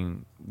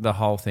watching the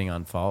whole thing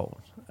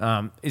unfold.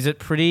 Is it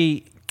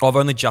pretty? I've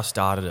only just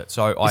started it,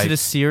 so Is it a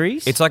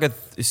series? It's like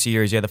a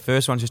series. Yeah, the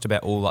first one's just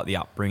about all like the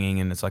upbringing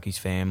and it's like his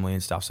family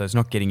and stuff. So it's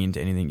not getting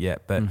into anything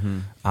yet, but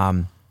I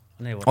need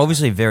to watch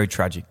obviously very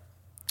tragic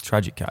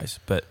case.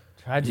 But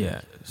Tragic.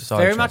 yeah, so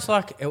Very tragic. much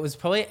like it was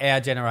probably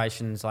our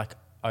generation's like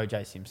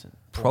O.J. Simpson.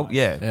 almost,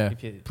 Yeah,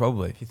 Yeah.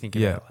 probably. If you think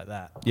Yeah. about it like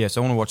that. Yeah,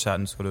 so I want to watch that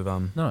and sort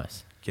of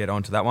nice. get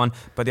onto that one.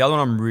 But the other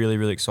one I'm really,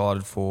 really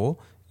excited for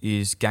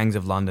is Gangs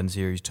of London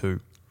Series 2.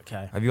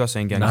 Okay. Have you guys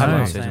seen Gangs No. of London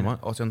Haven't Season seen 1?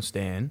 Oh, it's on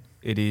Stan.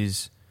 It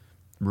is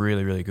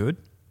really, really good.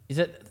 Is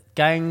it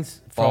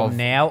gangs from Of-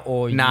 now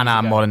or years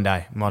ago? modern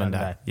day. Modern Modern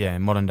day. day. Yeah,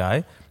 modern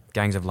day.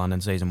 Gangs of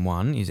London Season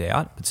 1 is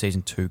out, but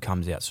Season 2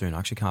 comes out soon. I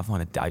actually can't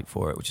find a date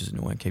for it, which is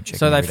annoying. Keep checking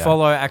So they every day.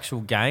 follow actual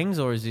gangs,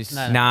 or is this?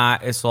 No. Nah,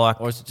 it's like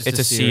Or is it just it's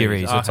a a series.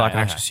 series? It's like an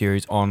Okay, actual okay.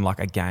 series on like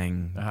a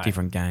gang, Okay.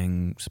 different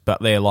gangs, but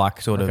they're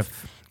like sort Like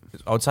of.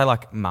 I would say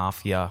like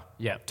mafia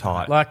Yeah.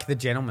 type. Like The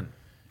Gentleman,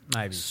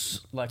 maybe.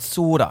 Like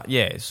Sorta,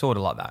 yeah, sort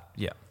of like that.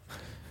 Yeah,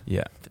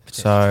 yeah.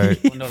 So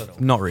Well, not at all.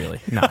 not really.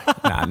 No,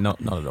 not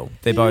at all.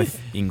 They're both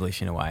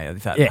English in a way.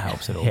 If that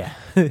helps at all. Yeah.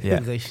 Yeah.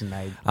 English and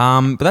they.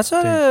 But that's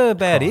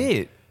about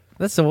it.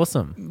 That's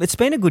awesome. It's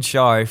been a good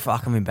show.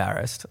 Fuck, I'm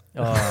embarrassed.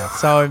 Oh,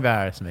 so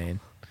embarrassed, man.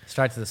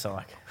 Straight to the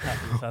psych.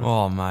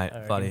 Oh, mate,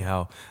 bloody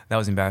hell. That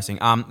was embarrassing.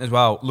 As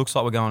well, looks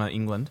like we're going to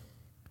England.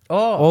 Oh,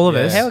 All of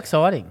us? How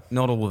exciting!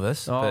 Not all of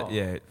us, Oh. but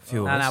yeah, a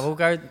few of us. No, we'll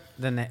go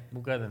the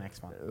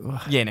next one.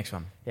 Yeah, next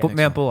one. Yeah, Book Next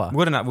Mount one.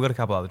 Buller. We've got a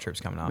couple other trips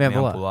coming up. Mount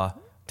Mount Buller. Buller,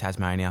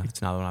 Tasmania. It's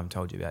another one I haven't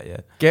told you about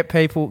yet. Get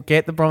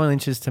the Bromley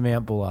Lynches to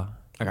Mount Buller.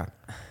 Okay.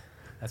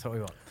 That's what we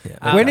want.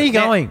 Yeah. When are you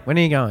going? When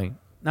are you going?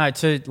 No,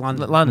 to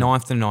London. London.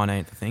 9th to 19th,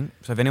 I think.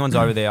 So if anyone's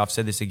over there, I've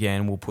said this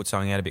again, we'll put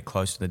something out a bit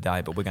closer to the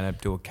day, but we're going to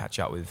do a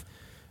catch-up with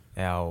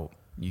our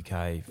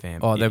UK family.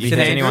 Oh, there'll be if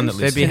there's heaps. anyone that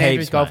There'll listens. be St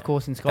Andrews heaps, Golf mate.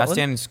 Course in That's Scotland.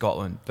 down in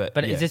Scotland, but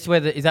But yeah,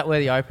 is that where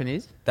the Open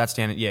is? that's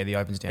down. Yeah, the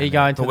Open's down. Are you there.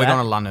 going to But we're that?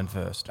 going to London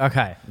first.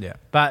 Okay. Yeah,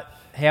 But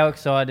how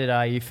excited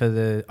are you for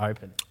the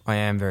Open? I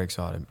am very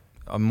excited.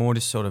 I'm more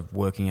just sort of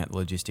working out the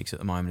logistics at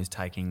the moment. Is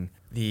taking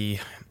the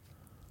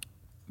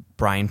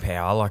brain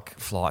power, like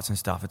flights and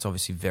stuff. It's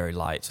obviously very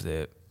late, so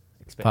they're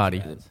Party.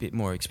 a bit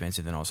more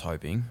expensive than I was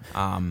hoping.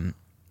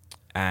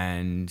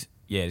 And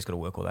yeah, just got to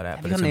work all that out.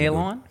 Have but you it's got an gonna be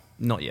good. airline?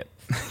 Not yet.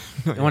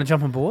 You want to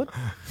jump on board?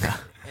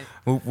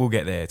 We'll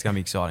get there. It's going to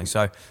be exciting.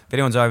 So if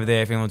anyone's over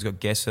there, if anyone's got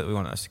guests that we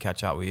want us to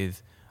catch up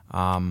with,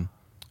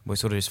 we're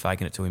sort of just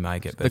faking it till we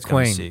make it. But The it's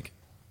going to be Queen. sick.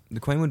 The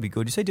Queen would be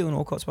good. You say Dylan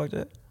Alcott spoke to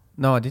her?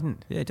 No, I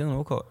didn't. Yeah, Dylan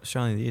Alcott,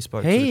 Australian of the Year,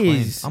 spoke to the Queen.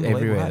 He's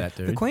Unbelievable, everywhere, hey? that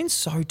dude. The Queen's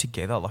so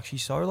together. Like,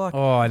 she's so, like,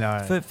 Oh, I know.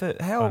 for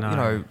how,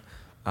 I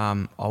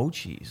know. old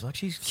she is. Like,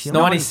 she's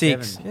killing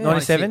 96. it.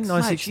 97? Mate,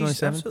 96, she's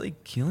 97? absolutely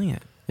killing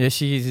it. Yeah,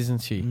 she is,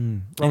 isn't she?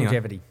 Anyway,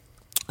 Longevity.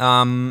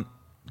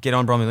 get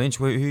on Bromley Lynch.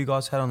 Who you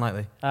guys had on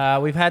lately?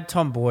 We've had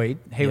Tom Boyd.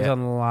 He was Yeah.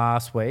 on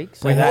last week.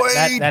 So Boyd!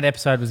 that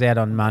episode was out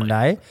on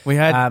Monday. We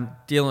had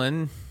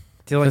Dylan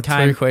Dylan. For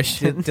came. two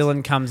questions.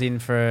 Dylan comes in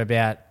for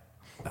about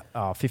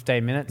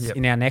 15 minutes Yep.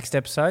 in our next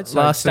episode. So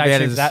Lasts stay about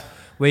tuned for as- that.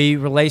 We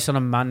release on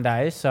a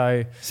Monday.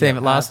 So Sam,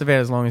 it lasted about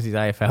as long as his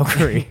AFL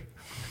career.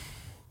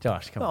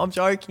 Josh, come on. I'm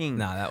joking.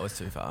 Nah, that was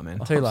too far, man.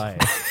 Too low.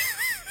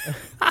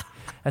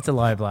 That's a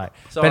low blow.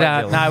 Sorry,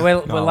 But Dylan. no,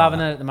 we're No,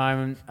 loving it at the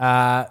moment.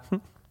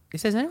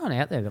 If there's anyone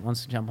out there that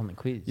wants to jump on the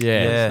quiz, Yeah.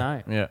 let us Yeah.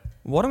 know. Yeah.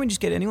 Why don't we just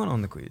get anyone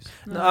on the quiz?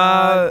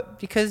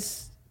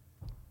 Because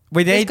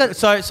We He's need got-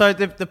 so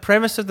the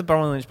premise of the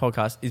Bromley Lynch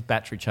podcast is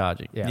battery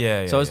charging.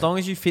 Yeah. So as long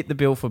as you fit the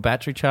bill for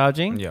battery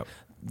charging, Yep.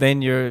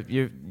 then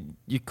you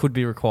could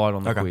be required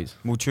on the Okay. quiz.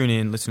 We'll tune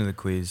in, listen to the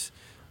quiz.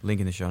 Link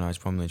in the show notes,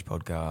 Bromley Lynch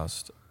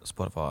Podcast,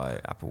 Spotify,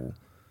 Apple.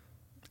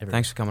 Everywhere.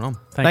 Thanks for coming on.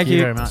 Thank you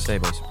you. very much. See you,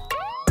 boys.